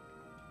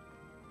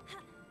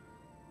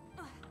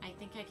 I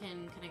think I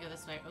can I go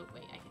this way? Oh,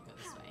 wait, I can go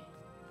this way.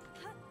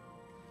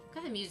 Look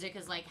how the music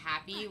is, like,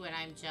 happy when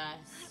I'm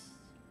just,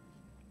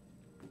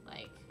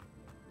 like,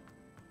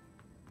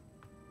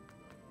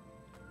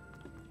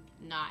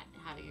 not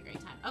having a great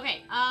time.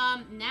 Okay,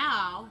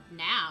 now,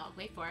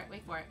 wait for it.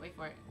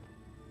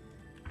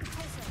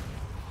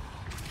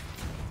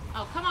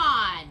 Oh, come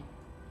on!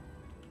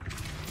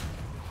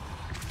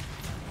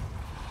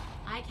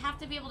 I have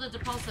to be able to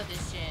depulso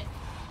this shit.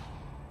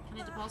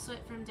 Can I depulso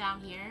it from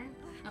down here?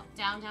 Oh,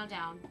 down.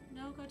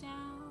 No, go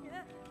down.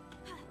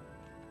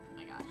 Oh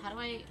my god, how do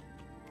I...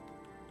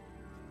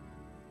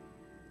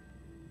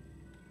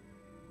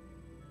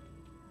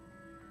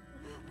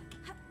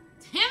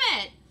 Damn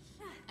it!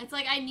 It's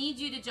like, I need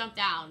you to jump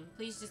down.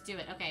 Please just do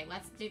it. Okay,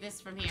 let's do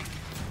this from here.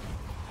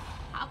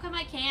 How come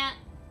I can't?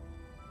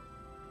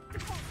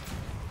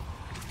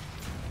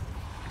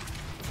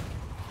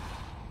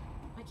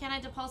 Why can't I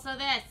depulso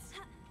this?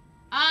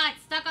 Ah,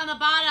 it's stuck on the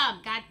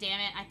bottom! God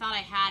damn it, I thought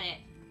I had it.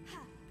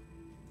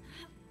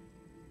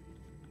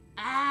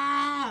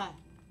 Ah!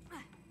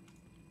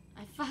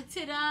 I fucked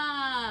it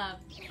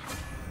up!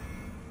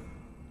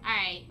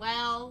 Alright,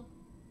 well...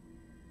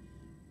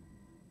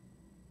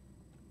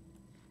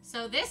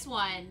 So this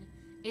one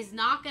is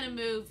not gonna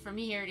move from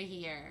here to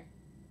here.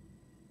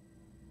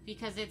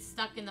 Because it's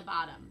stuck in the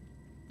bottom.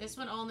 This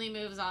one only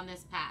moves on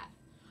this path.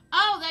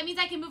 Oh, that means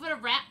I can move it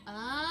around. Oh,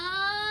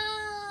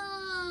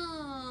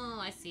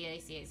 I see. I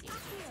see.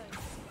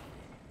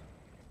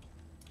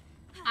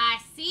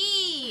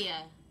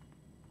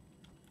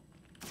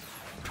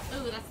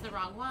 Ooh, that's the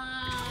wrong one.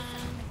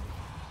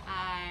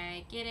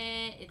 I get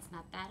it. It's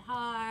not that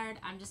hard.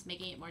 I'm just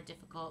making it more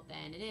difficult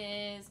than it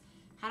is.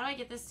 How do I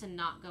get this to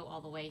not go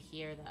all the way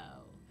here,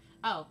 though?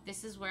 Oh,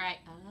 this is where I...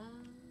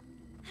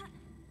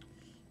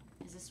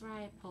 Is this where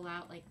I pull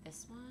out, like,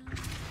 this one?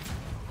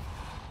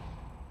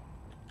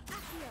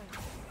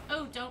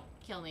 Oh, don't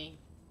kill me.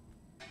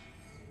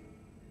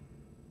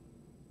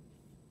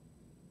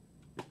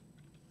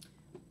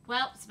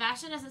 Well,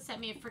 Sebastian hasn't sent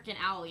me a freaking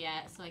owl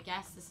yet, so I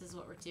guess this is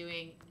what we're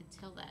doing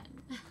until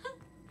then.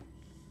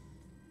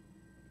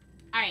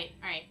 Alright.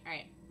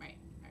 Okay.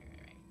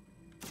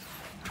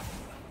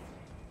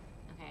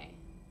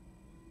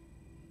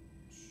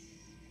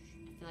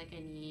 I feel like I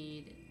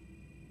need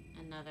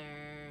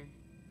another...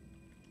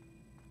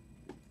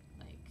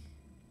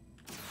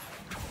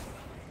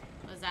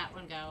 Where does that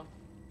one go?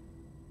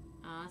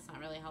 Oh, that's not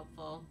really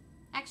helpful.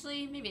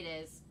 Actually, maybe it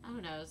is. Oh,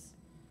 who knows?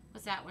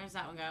 What's that? Where's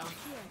that one go?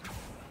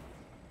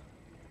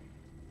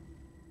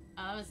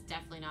 Oh, that was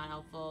definitely not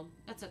helpful.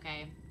 That's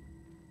okay.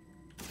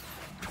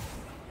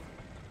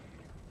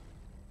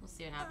 We'll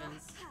see what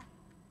happens.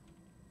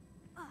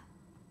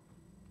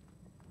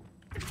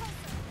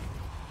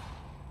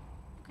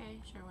 Okay,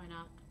 sure, why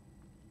not?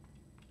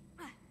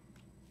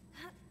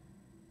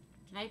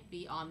 Can I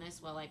be on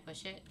this while I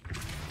push it?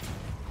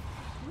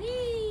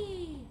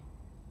 Whee!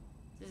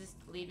 Does this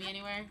lead me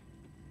anywhere?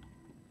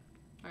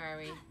 Where are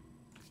we?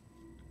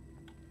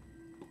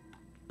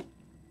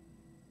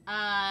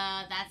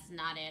 That's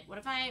not it. What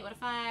if I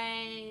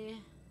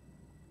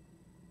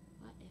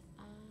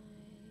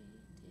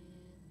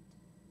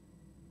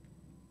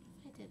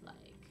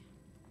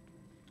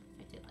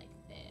did like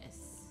this?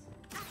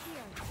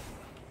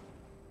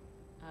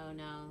 Oh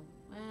no.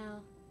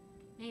 Well,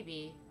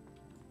 maybe.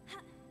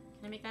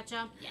 Can I make that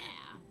jump? Yeah.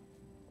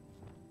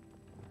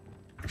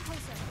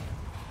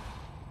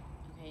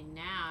 Okay,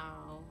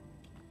 now...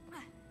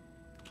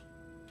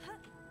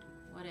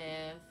 What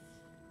if...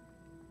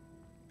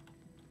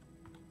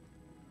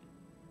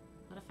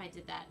 I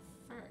did that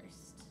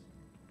first.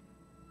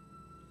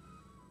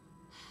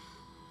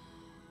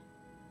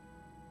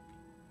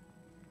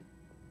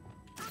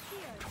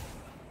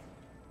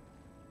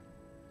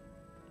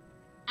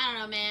 I don't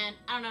know, man.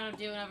 I don't know what I'm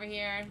doing over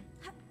here.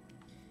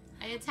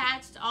 I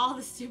attached all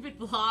the stupid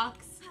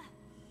blocks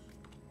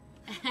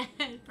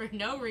for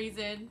no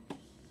reason.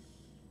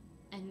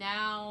 And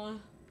now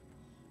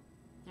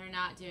they're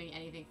not doing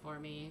anything for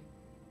me.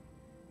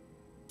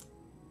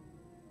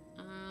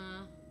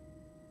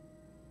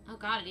 Oh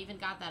god, it even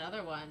got that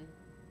other one.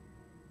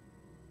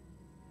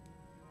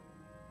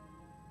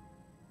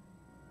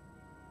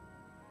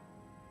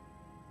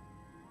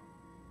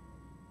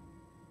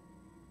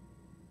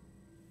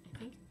 I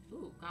think,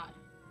 ooh, god.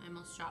 I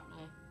almost dropped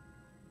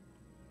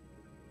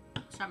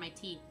my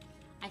tea.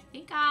 I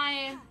think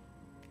I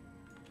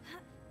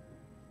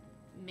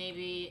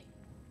maybe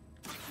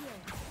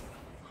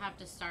have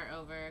to start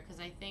over, because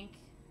I think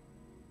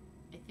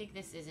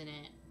this isn't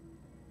it.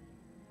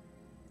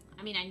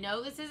 I mean, I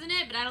know this isn't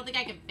it, but I don't think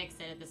I can fix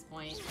it at this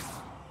point.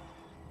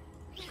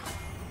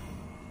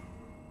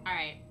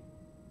 Alright.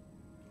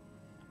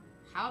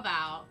 How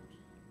about...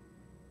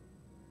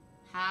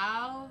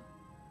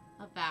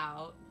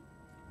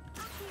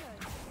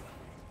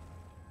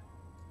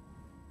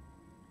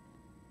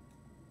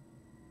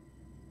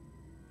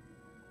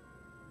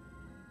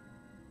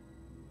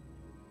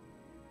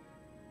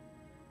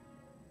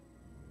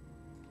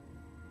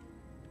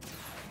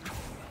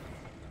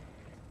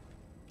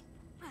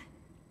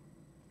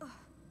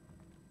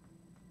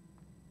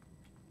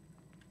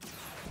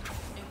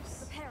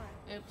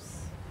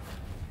 Oops.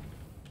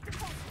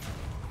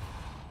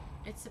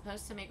 It's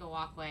supposed to make a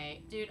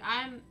walkway. Dude,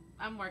 I'm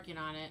working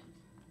on it.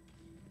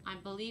 I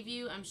believe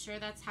you. I'm sure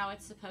that's how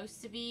it's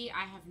supposed to be.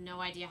 I have no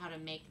idea how to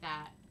make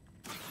that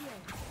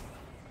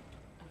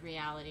a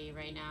reality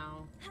right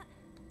now.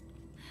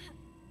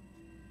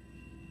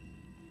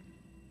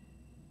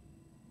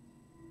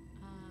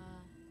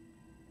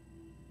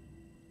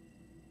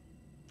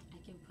 I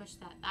can push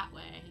that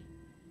way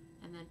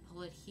and then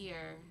pull it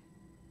here.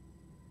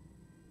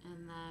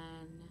 And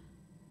then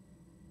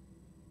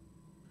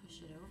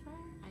push it over.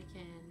 I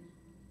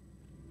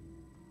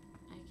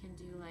can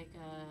do like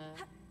this.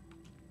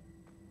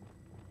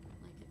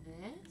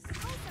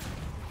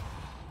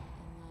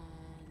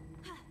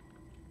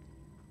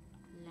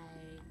 And then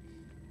like,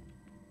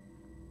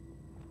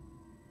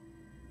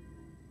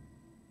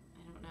 I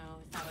don't know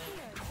if that would...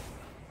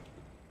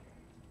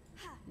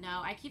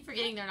 No, I keep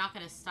forgetting they're not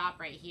gonna stop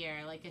right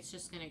here. Like, it's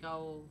just gonna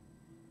go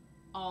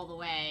all the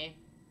way.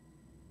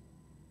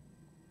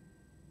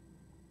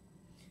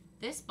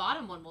 This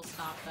bottom one will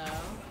stop,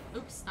 though.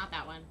 Oops, not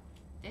that one.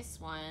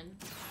 This one.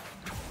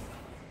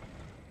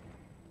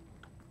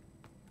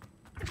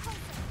 Because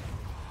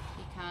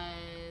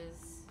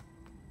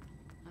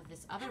of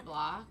this other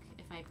block,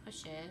 if I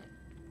push it...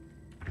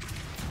 I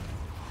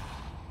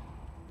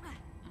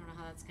don't know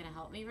how that's gonna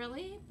help me,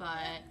 really,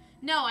 but...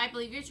 No, I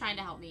believe you're trying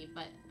to help me,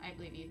 but I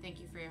believe you.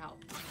 Thank you for your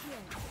help.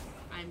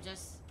 I'm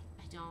just...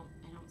 I don't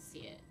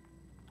see it.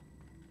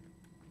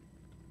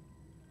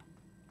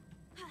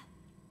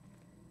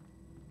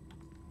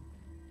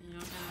 I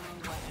don't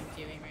know what I'm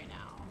doing right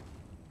now.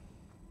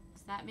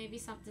 Is that maybe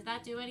something? Did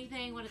that do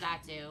anything? What did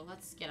that do?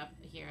 Let's get up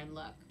here and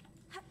look.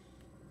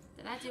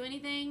 Did that do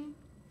anything?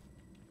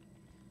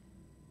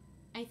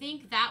 I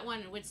think that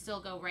one would still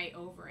go right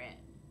over it.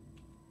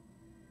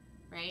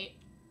 Right?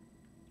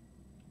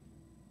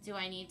 Do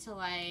I need to,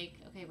 like...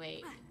 Okay,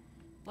 wait.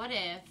 What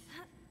if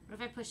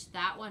I push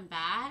that one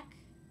back?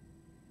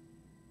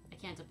 I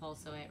can't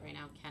depulso it right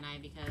now, can I?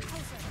 Because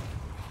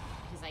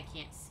I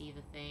can't see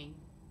the thing.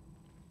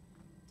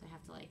 Do I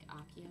have to, like,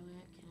 Accio it?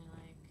 Can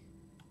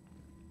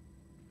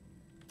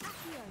I, like...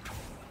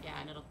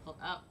 Yeah, and it'll pull...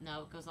 Oh,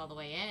 no, it goes all the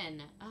way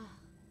in. Ugh.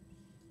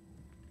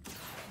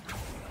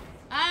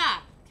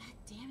 Ah! God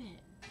damn it.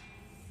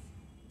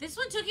 This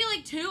one took you,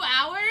 like, 2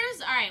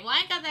 hours? Alright, well, I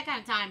ain't got that kind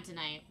of time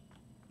tonight.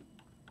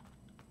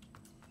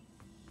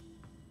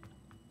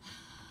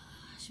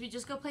 Should we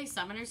just go play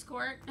Summoner's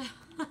Court?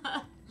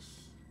 I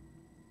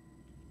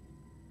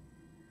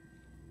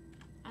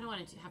don't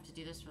want to have to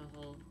do this for the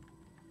whole...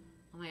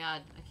 Oh my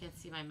god, I can't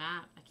see my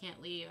map. I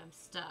can't leave. I'm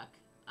stuck.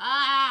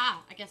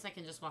 Ah! I guess I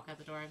can just walk out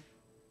the door.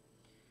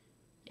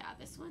 Yeah,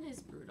 this one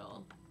is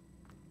brutal.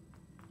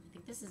 I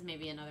think this is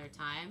maybe another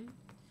time.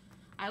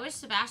 I wish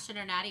Sebastian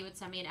or Natty would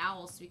send me an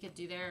owl so we could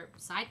do their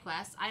side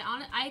quests.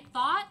 I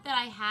thought that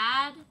I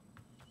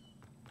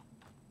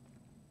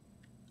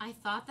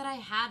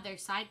had their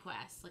side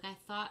quests. Like, I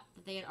thought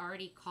that they had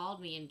already called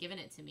me and given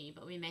it to me,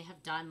 but we may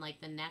have done,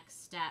 like, the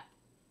next step.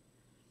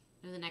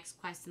 Or the next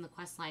quest in the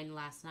quest line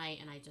last night,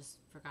 and I just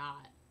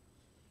forgot.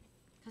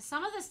 Because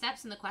some of the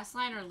steps in the quest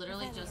line are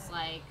literally just,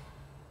 like...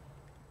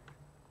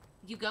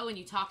 You go and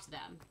you talk to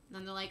them. And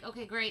then they're like,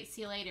 okay, great,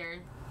 see you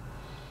later.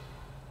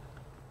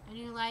 And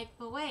you're like,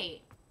 but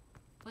wait.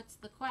 What's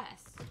the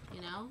quest? You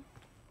know?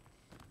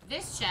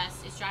 This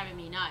chest is driving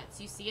me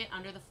nuts. You see it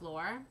under the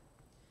floor?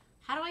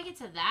 How do I get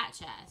to that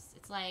chest?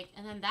 It's like,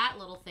 and then that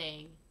little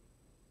thing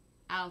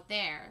out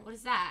there. What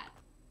is that?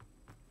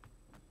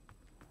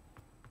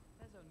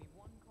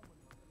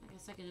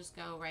 guess I can just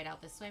go right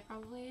out this way,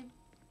 probably.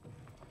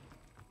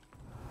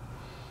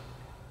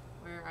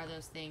 Where are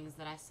those things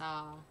that I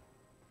saw?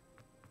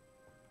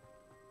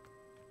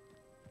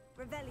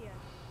 Revelio.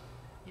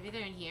 Maybe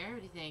they're in here? What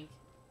do you think?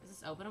 Is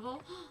this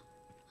openable?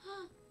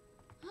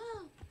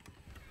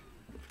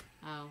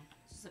 Oh,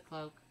 it's just a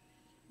cloak.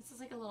 This is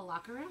like a little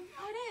locker room?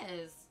 Oh, it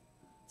is.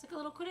 It's like a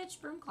little Quidditch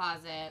broom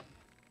closet.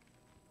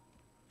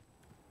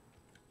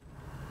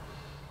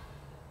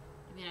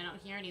 I mean, I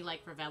don't hear any,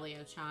 like,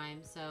 Revelio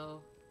chimes,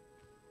 so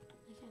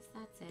I guess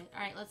that's it.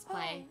 Alright, let's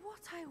play. Oh,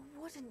 what I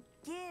wouldn't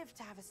give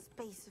to have a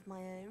space of my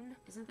own.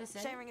 Isn't this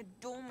it? Sharing a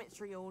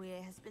dormitory all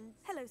year has been...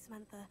 Hello,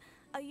 Samantha.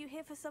 Are you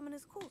here for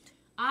Summoner's Court?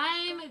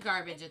 I'm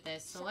garbage at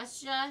this, so let's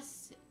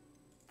just...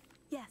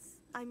 Yes,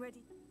 I'm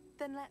ready.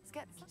 Then let's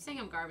get... I keep saying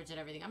I'm garbage at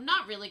everything. I'm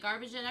not really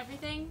garbage at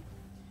everything,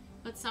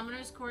 but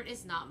Summoner's Court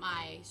is not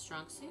my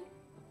strong suit.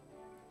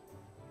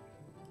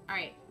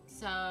 Alright,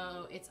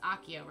 so it's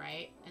Accio,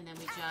 right? And then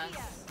we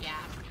just...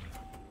 Yeah.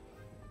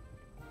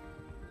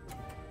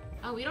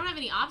 Oh, we don't have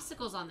any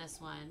obstacles on this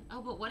one.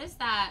 Oh, but what is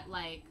that,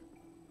 like,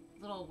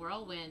 little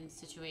whirlwind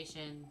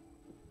situation?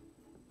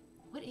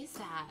 What is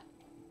that?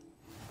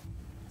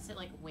 Is it,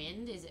 like,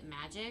 wind? Is it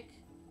magic?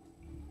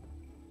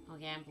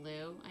 Okay, I'm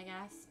blue, I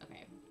guess.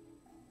 Okay.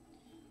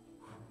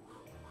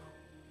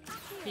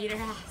 Beat her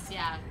ass,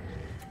 yeah.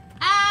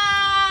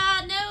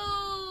 Ah,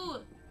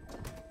 no!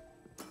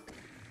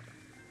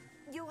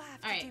 You'll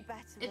have to Alright, do better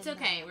it's than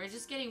okay. that. We're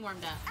just getting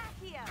warmed up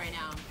right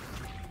now.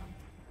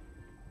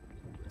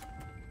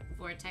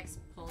 Vortex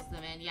pulls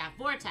them in. Yeah,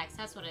 vortex.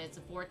 That's what it is.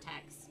 A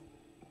vortex.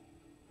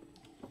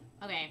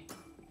 Okay.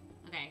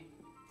 Okay.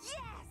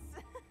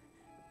 Yes!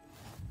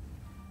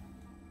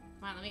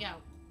 Come on, let me go.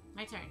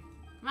 My turn.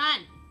 Come on!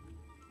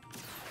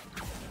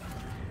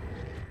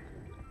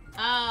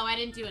 Oh, I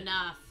didn't do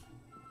enough.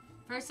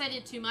 First I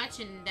did too much,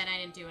 and then I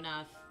didn't do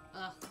enough.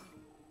 Ugh.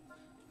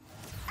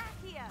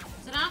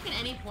 So now I don't get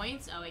any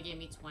points? Oh, it gave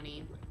me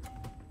 20.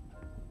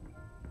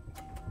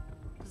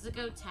 Does it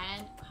go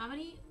 10? How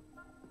many?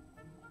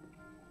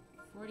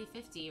 40,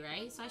 50,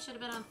 right? So I should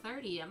have been on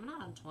 30. I'm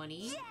not on 20.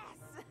 Yes!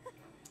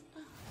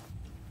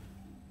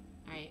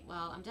 Alright,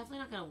 well, I'm definitely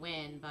not gonna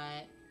win,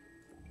 but...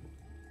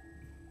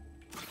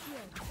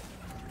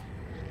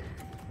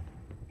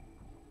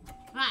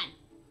 Come on!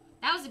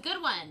 That was a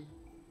good one!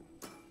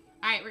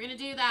 Alright, we're gonna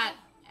do that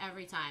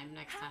every time,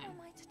 next time. How am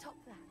I to top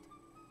that?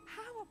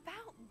 How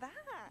about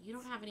that? You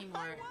don't have any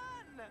more. I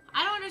won!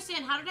 I don't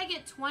understand. How did I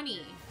get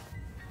 20?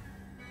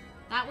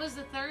 That was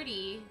the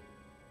 30.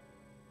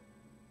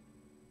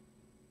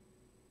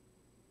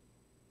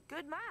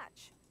 Good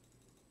match.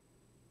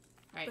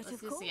 Alright, But let's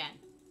of do this course. again.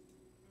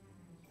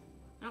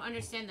 I don't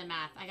understand the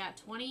math. I got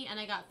 20 and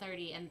I got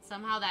 30, and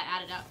somehow that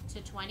added up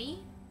to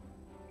 20?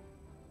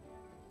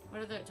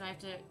 What are the... Do I have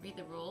to read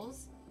the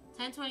rules?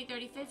 10, 20,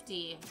 30,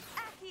 50.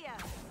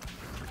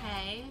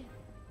 Okay.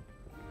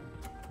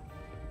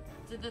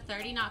 Did the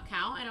 30 not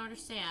count? I don't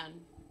understand.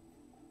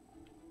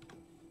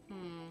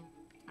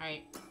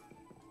 Alright.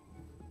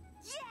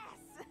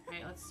 Yes!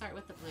 Alright, let's start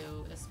with the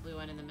blue. This blue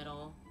one in the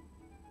middle.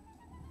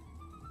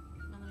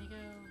 Come on, let me go.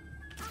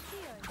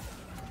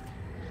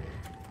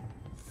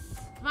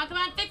 Come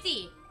on,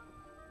 50!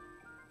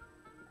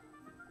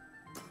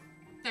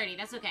 30,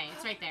 that's okay.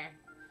 It's right there.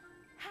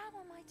 How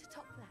am I to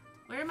top that?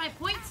 Where are my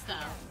points,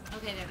 though?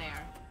 Okay, they're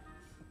there.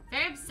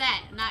 Very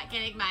upset I'm not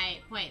getting my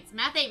points.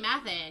 Math ain't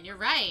mathin'. You're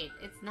right.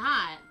 It's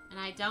not. And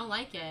I don't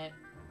like it.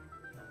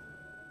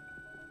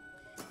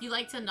 You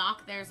like to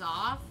knock theirs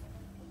off?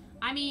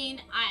 I mean,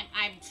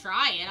 I'm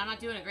trying. I'm not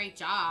doing a great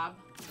job.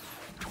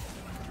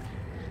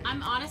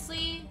 I'm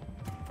honestly...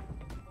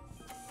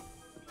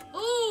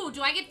 Ooh,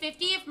 do I get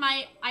 50 if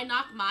I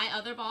knock my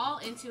other ball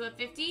into a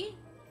 50?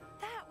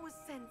 That was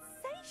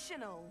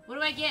sensational. What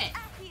do I get?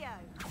 Accio.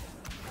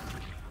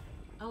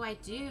 Oh, I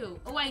do.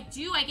 Oh, I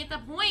do. I get the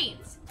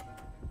points.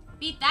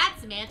 Beat that,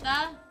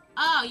 Samantha.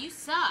 Oh, you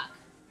suck.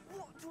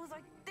 What was I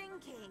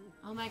thinking?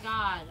 Oh my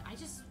god. I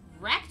just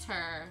wrecked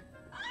her.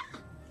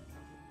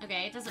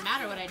 Okay, it doesn't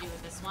matter what I do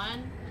with this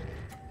one.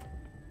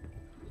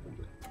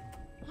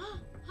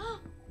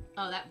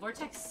 Oh, that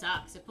vortex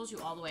sucks. It pulls you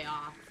all the way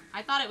off.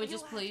 I thought it would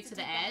just pull you to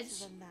the edge.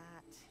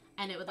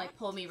 And it would, like,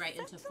 pull me right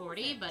into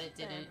 40, but it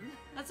didn't.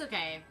 That's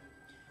okay.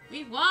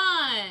 We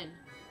won!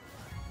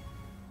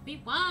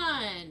 We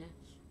won!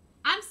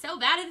 I'm so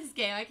bad at this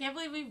game. I can't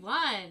believe we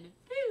won.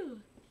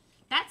 Whew.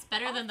 That's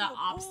better than the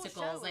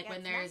obstacles, like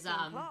when there's,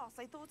 class,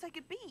 I thought I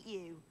could beat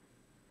you.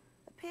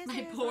 Appears My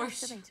I poor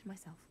overestimated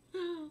myself.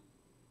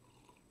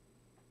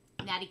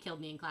 Natty killed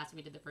me in class when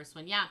we did the first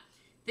one. Yeah.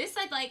 This,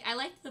 I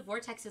liked the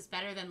vortexes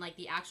better than, like,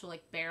 the actual,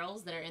 like,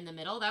 barrels that are in the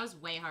middle. That was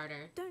way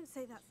harder. Don't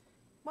say that.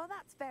 Well,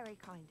 that's very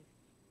kind of you.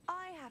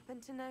 I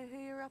happen to know who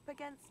you're up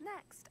against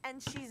next,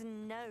 and she's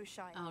no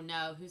shy. Oh,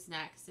 no. Who's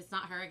next? It's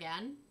not her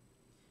again?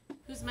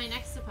 Who's my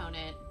next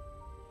opponent?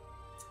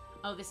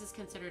 Oh, this is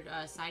considered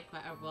a side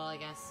quest. Oh, well, I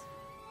guess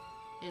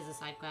it is a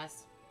side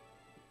quest.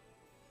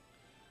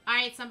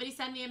 Alright, somebody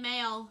send me a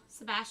mail.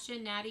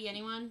 Sebastian, Natty,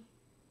 anyone?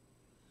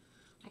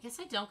 I guess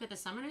I don't get the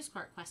Summoner's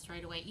Court quest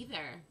right away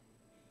either.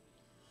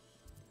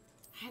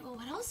 Alright, well,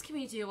 what else can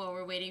we do while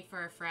we're waiting for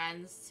our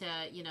friends to,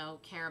 you know,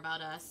 care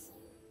about us?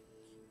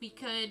 We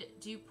could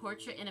do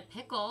Portrait in a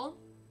Pickle.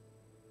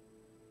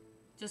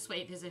 Just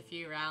wait, there's a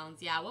few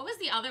rounds. Yeah, what was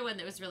the other one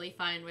that was really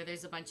fun where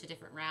there's a bunch of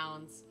different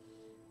rounds?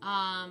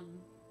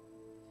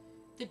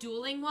 The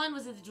dueling one?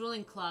 Was it the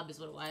dueling club is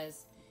what it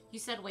was? You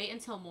said wait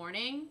until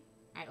morning?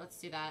 Alright, let's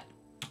do that.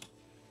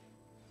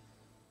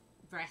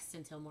 Rest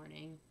until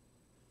morning.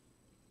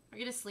 We're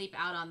gonna sleep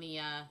out on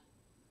the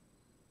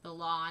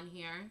lawn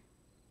here.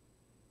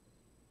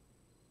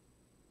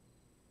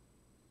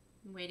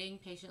 I'm waiting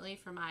patiently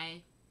for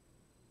my...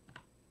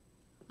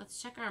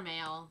 Let's check our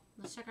mail.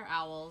 Let's check our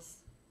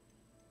owls.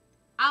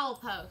 Owl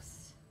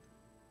post.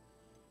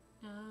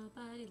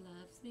 Nobody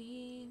loves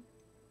me.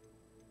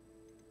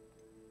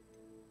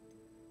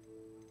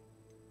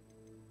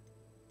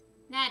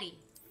 Natty.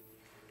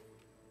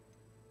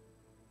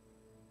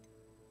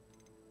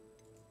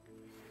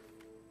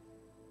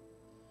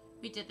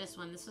 We did this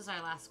one. This was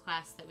our last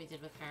quest that we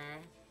did with her.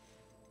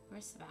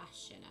 Where's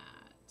Sebastian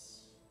at?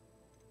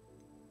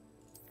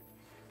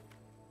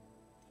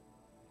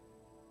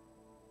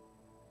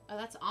 Oh,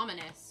 that's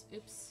ominous.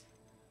 Oops.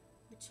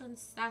 Which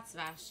one's that,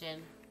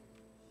 Sebastian?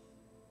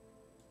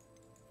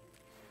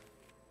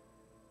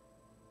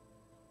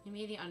 You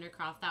made the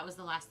Undercroft. That was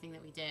the last thing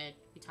that we did.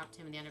 We talked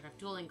to him in the Undercroft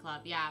Dueling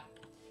Club. Yeah.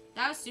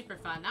 That was super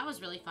fun. That was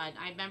really fun.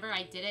 I remember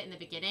I did it in the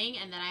beginning,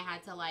 and then I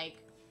had to,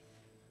 like,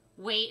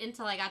 wait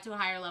until I got to a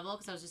higher level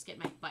because I was just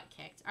getting my butt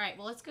kicked. Alright,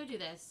 well, let's go do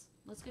this.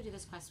 Let's go do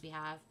this quest we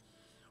have.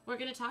 We're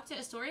going to talk to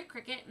Astoria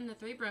Cricket and the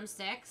Three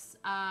Broomsticks.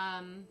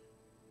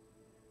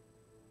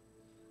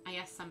 I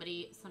guess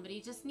somebody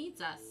just needs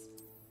us.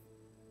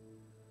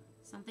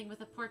 Something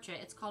with a portrait.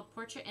 It's called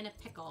Portrait in a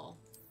Pickle,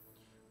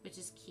 which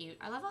is cute.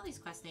 I love all these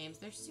quest names.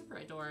 They're super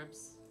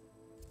adorbs.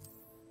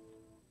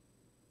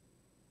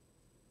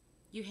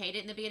 You hate it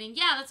in the beginning?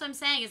 Yeah, that's what I'm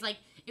saying. Is like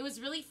it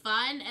was really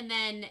fun, and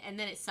then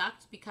it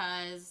sucked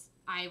because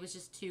I was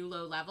just too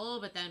low level.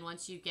 But then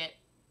once you get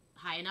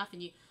high enough,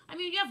 and you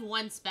have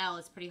one spell,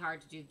 it's pretty hard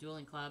to do the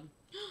Dueling Club.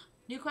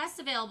 New quest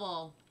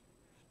available.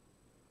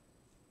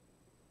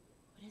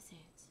 What is it?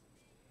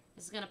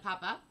 Is it gonna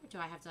pop up, or do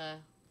I have to?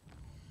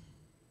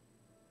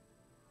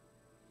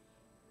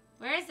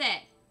 Where is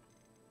it?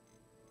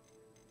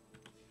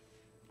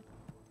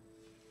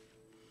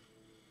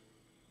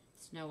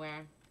 It's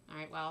nowhere.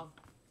 Alright, well.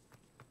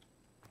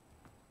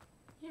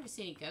 You never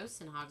see any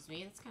ghosts in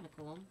Hogsmeade. That's kind of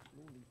cool.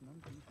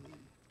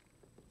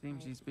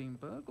 Seems he's been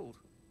burgled.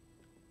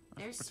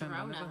 There's Pretend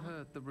I never Serona.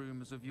 heard the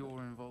rumours of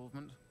your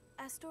involvement.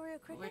 Astoria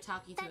Cricket? We're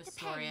talking to That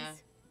Astoria.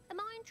 depends. Am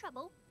I in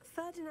trouble?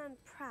 Ferdinand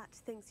Pratt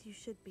thinks you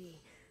should be.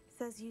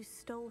 Says you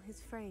stole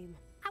his frame.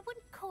 I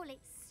wouldn't call it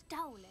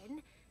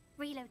stolen.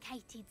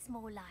 Relocated's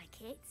more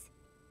like it.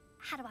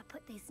 How do I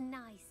put this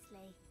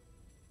nicely?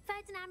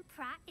 Ferdinand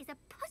Pratt is a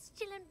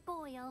postulant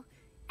boil,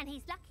 and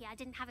he's lucky I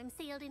didn't have him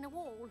sealed in a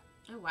wall.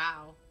 Oh,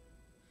 wow.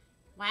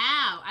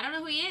 Wow. I don't know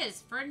who he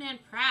is. Ferdinand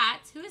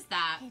Pratt. Who is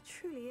that? He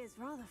truly is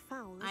rather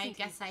foul, isn't I he?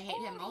 guess I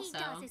hate him All also.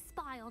 he does is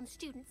spy on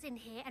students in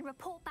here and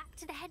report back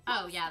to the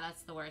headmaster. Oh, yeah,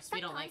 that's the worst.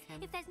 We don't like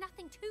him. Sometimes, if there's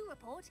nothing to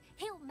report,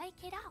 he'll make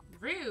it up.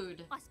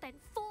 Rude. I spent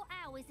 4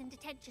 hours in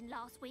detention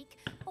last week,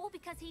 all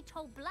because he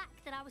told Black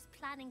that I was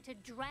planning to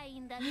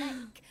drain the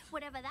lake,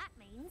 whatever that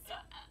means.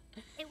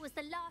 It was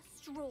the last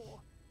straw.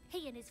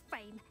 He and his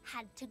frame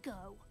had to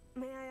go.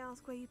 May I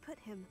ask where you put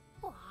him?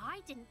 Well, I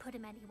didn't put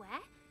him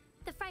anywhere.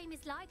 The frame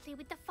is likely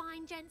with the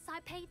fine gents I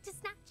paid to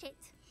snatch it.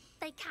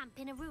 They camp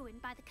in a ruin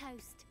by the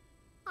coast.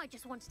 I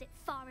just wanted it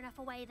far enough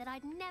away that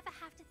I'd never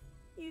have to...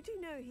 You do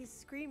know he's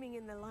screaming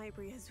in the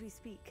library as we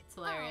speak. It's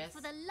hilarious. Oh,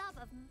 for the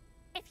love of...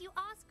 If you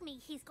ask me,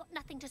 he's got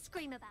nothing to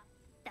scream about.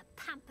 The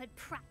pampered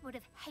Pratt would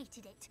have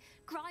hated it.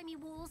 Grimy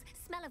walls,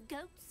 smell of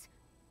goats.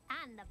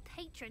 And the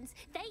patrons,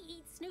 they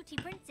eat snooty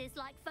princes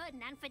like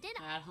Ferdinand for dinner.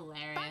 God,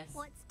 hilarious. But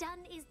what's done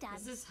is done.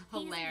 This is He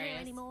isn't hilarious. here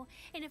anymore,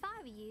 and if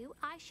I were you,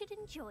 I should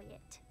enjoy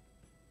it.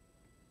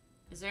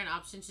 Is there an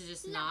option to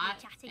just Lovely not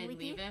chatting and with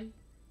leave you. him?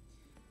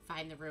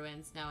 Find the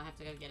ruins. No, I have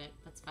to go get it.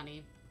 That's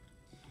funny.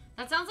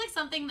 That sounds like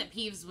something that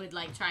Peeves would,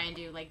 like, try and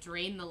do. Like,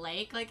 drain the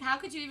lake. Like, how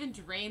could you even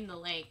drain the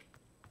lake?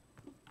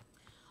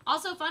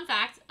 Also, fun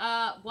fact,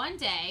 one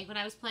day when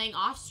I was playing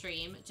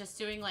off-stream, just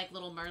doing, like,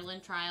 little Merlin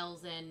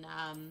trials and,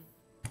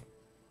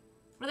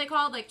 what are they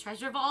called? Like,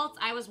 treasure vaults?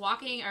 I was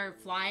walking, or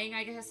flying,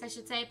 I guess I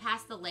should say,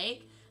 past the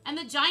lake, and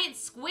the giant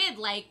squid,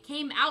 like,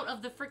 came out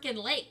of the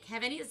freaking lake.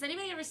 Has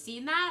anybody ever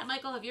seen that?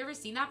 Michael, have you ever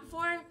seen that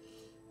before?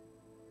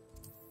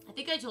 I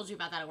think I told you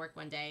about that at work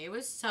one day. It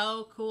was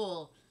so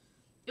cool.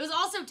 It was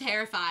also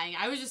terrifying.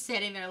 I was just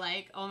sitting there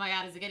like, oh my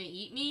god, is it gonna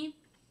eat me?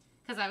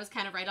 Because I was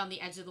kind of right on the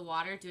edge of the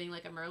water doing,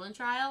 like, a Merlin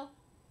trial.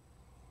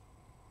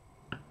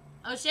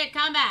 Oh shit,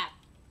 combat!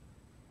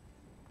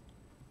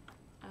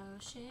 Oh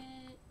shit.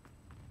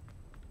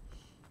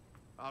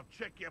 I'll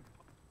check you.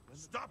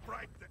 Stop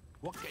right there.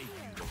 What gave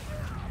you?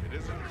 It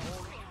isn't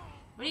important.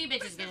 What are you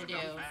bitches gonna do?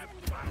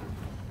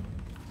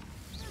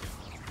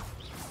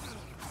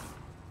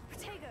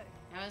 Potato!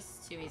 That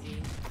was too easy.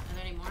 Are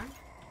there any more?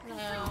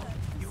 Hello.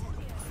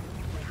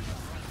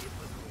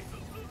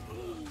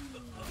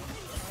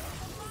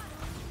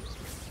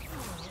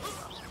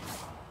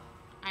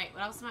 Alright,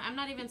 what else am I? I'm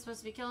not even supposed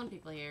to be killing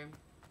people here. I'm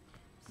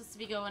supposed to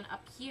be going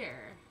up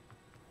here.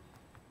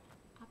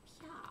 Up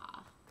here.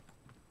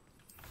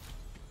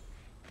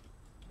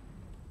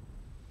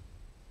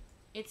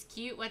 It's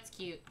cute. What's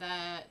cute?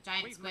 The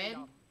giant squid?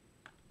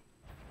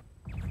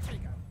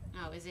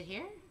 Oh, is it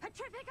here?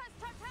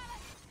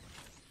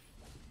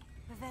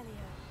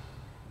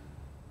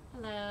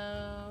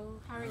 Hello.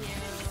 How are you?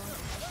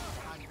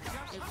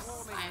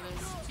 Oops, I was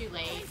too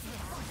late.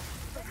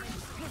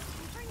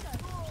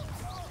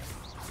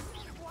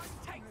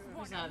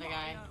 Where's the other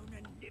guy?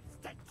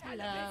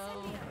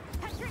 Hello.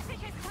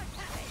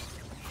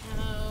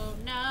 No,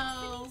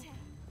 no.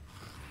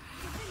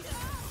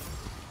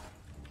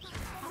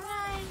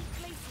 Alright.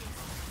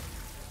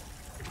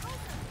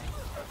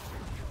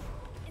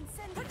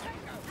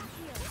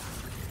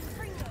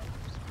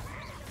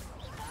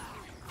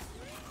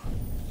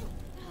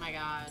 Oh my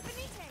god.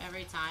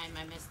 Every time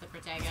I miss the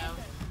Protego.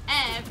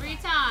 Every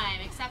time,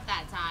 except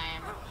that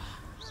time.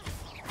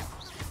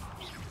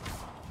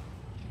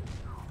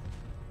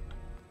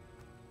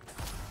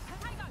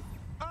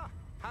 Ah,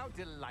 how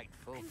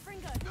delightful. You've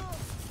made a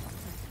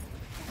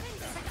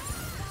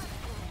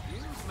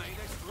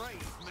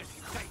grave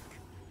mistake.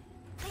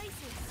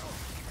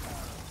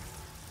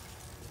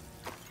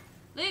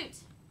 Loot!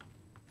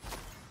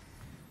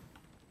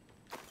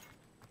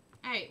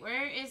 Alright,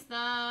 where is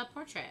the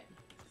portrait?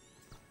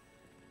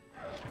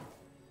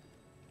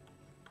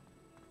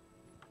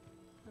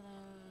 Hello.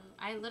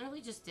 I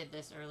literally just did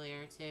this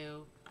earlier,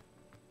 too.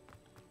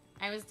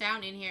 I was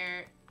down in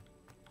here.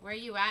 Where are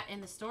you at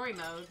in the story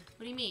mode? What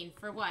do you mean?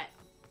 For what?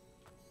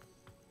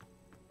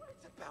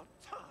 It's about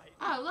time.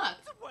 Oh, look.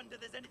 It's a wonder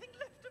there's anything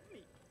left of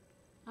me.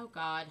 Oh,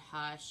 God.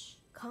 Hush.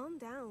 Calm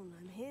down.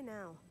 I'm here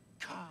now.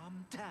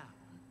 Calm down.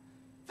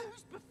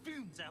 Those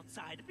buffoons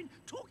outside have been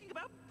talking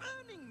about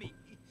burning me.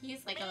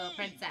 He's like a little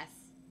princess.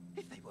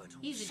 If they weren't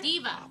all He's a shot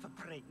diva. half a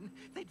brain,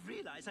 they'd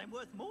realize I'm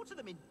worth more to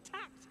them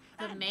intact.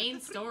 The and main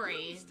with the 3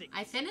 story. broomsticks.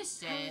 I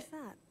finished How it. is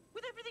that?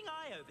 With everything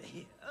I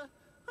overhear,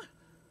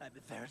 I'm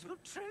a veritable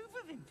trove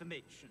of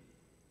information.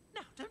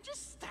 Now, don't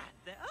just stand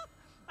there.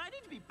 I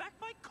need to be back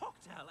by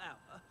cocktail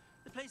hour.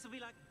 The place will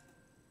be like...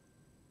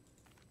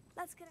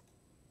 Let's get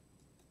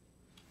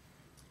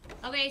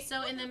Okay,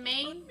 so in the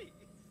main...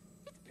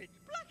 It's pitch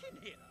black in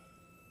here.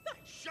 I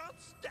shan't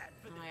stand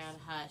for Oh this. my god,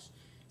 hush.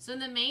 So in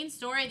the main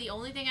story, the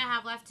only thing I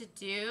have left to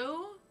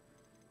do...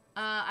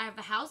 I have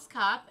the house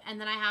cup,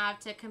 and then I have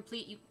to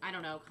complete... I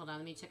don't know. Hold on,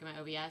 let me check my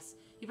OBS.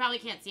 You probably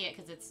can't see it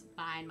because it's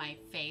behind my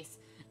face.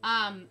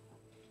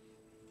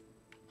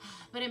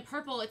 But in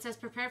purple, it says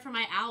prepare for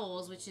my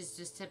owls, which is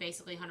just to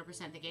basically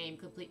 100% the game,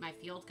 complete my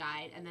field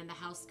guide, and then the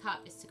house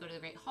cup is to go to the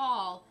Great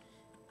Hall.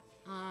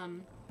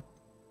 But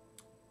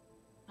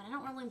I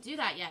don't really do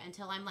that yet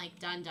until I'm, like,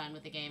 done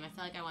with the game. I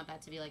feel like I want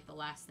that to be, like, the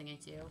last thing I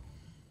do.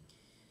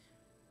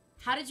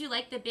 How did you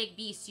like the big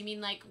beast? You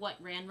mean, like,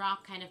 what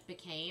Ranrock kind of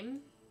became?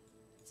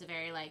 It's a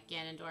very, like,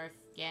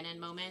 Ganon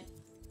moment.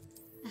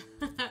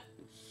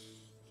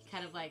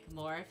 Kind of, like,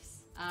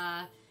 morphs.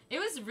 It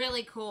was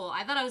really cool.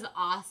 I thought it was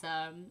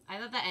awesome. I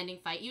thought the ending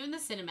fight, even the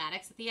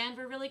cinematics at the end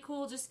were really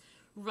cool. Just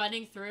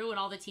running through and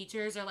all the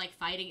teachers are, like,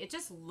 fighting. It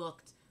just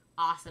looked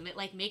awesome. It,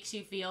 like, makes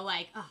you feel,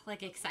 like, oh,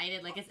 like,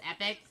 excited, like it's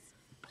epic.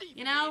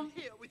 You know?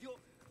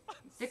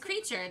 The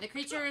creature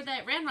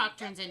that Ranrock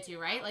turns into,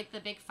 right? Like, the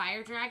big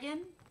fire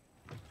dragon?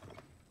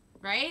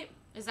 Right?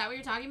 Is that what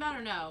you're talking about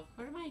or no?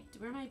 Where am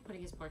I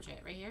putting his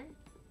portrait? Right here?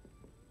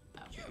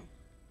 Oh. You!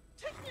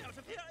 Take me out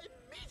of here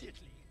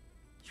immediately!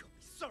 You'll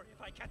be sorry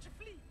if I catch a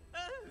flea.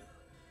 Oh!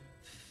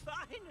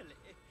 Finally!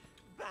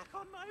 Back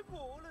on my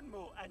wall and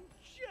more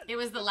angelic. It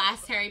was the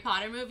last Harry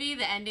Potter movie,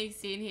 the ending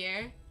scene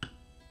here.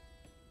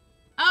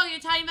 Oh, you're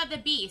talking about the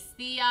beast.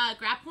 The,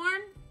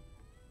 Graphorn?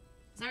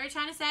 Is that what you're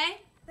trying to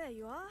say? There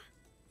you are.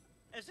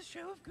 As a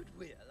show of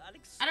goodwill, I'll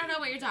I don't know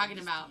what you're talking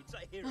explain about. the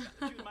misdeeds I hear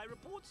about you in my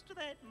reports to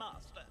the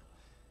headmaster.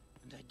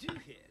 And I do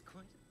hear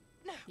quite...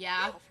 Now,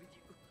 Yeah. get off with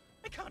you.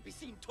 I can't be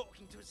seen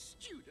talking to a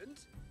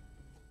student.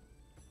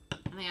 Oh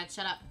my god,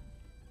 shut up.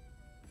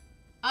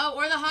 Oh,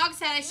 or the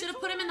Hogshead. I should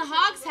have put him in the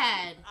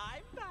Hogshead.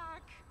 I'm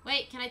back.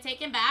 Wait, can I take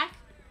him back?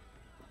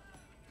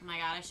 Oh my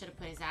god, I should have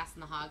put his ass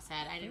in the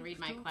Hogshead. I didn't read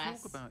my Still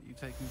quest. talk about you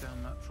taking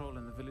down that troll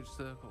in the village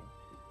circle.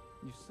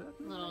 You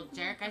certainly Little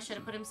jerk. I should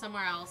have put him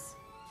somewhere else.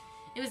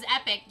 It was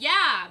epic.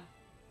 Yeah!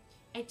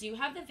 I do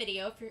have the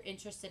video if you're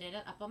interested in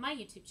it up on my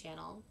YouTube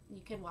channel.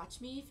 You can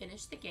watch me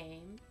finish the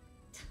game.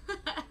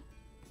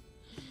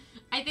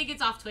 I think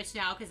it's off Twitch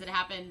now because it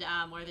happened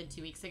more than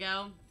 2 weeks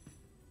ago.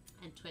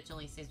 And Twitch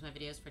only saves my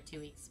videos for 2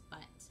 weeks, but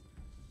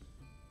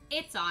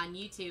it's on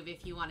YouTube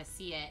if you want to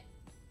see it.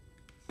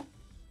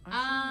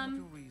 I see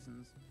your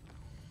reasons.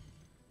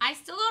 I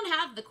still don't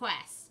have the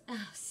quest.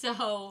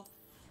 So,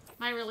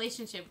 my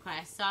relationship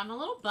quest. So I'm a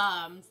little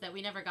bummed that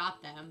we never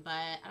got them, but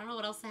I don't know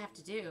what else I have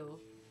to do.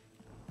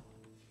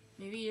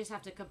 Maybe you just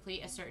have to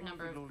complete a certain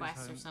number of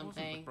quests or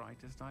something. Wasn't the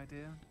brightest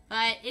idea.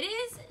 But it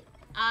is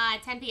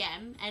 10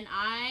 p.m. and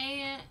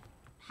I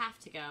have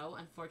to go,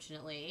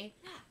 unfortunately,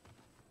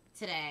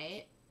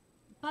 today.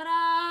 But,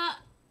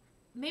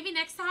 maybe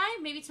next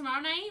time, maybe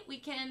tomorrow night, we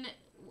can,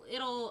 I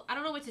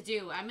don't know what to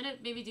do. I'm gonna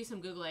maybe do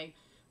some Googling.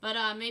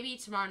 But, maybe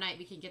tomorrow night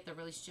we can get the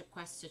relationship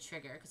quest to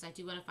trigger, because I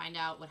do want to find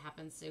out what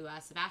happens to,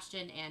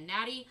 Sebastian and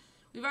Natty.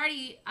 We've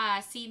already,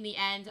 seen the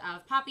end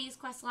of Poppy's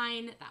quest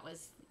line. That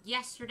was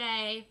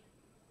yesterday.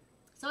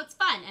 So it's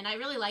fun, and I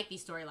really like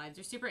these storylines.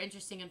 They're super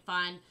interesting and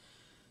fun.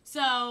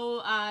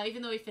 So,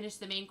 even though we finished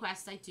the main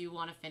quest, I do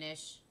want to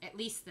finish at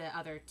least the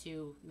other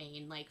two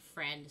main, like,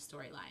 friend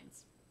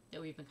storylines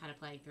that we've been kind of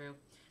playing through.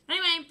 But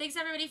anyway, thanks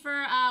everybody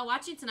for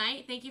watching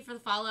tonight. Thank you for the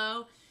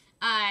follow,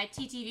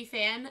 TTV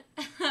fan.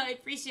 I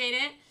appreciate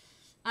it.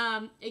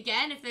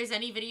 Again, if there's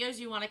any videos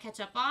you want to catch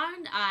up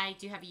on, I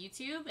do have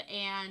YouTube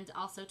and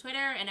also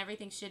Twitter, and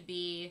everything should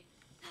be,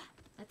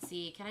 let's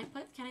see, can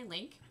I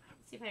link?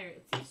 Let's see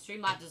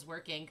if Streamlabs is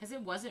working, because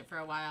it wasn't for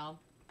a while.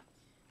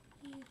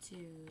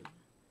 YouTube.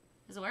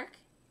 Does it work?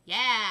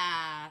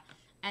 Yeah.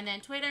 And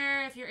then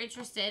Twitter, if you're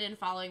interested in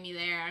following me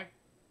there.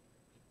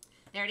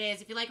 There it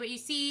is. If you like what you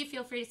see,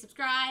 feel free to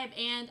subscribe.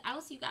 And I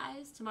will see you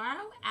guys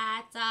tomorrow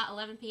at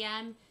 11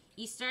 p.m.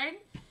 Eastern.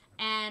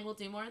 And we'll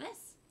do more of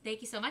this.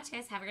 Thank you so much,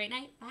 guys. Have a great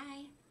night.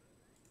 Bye.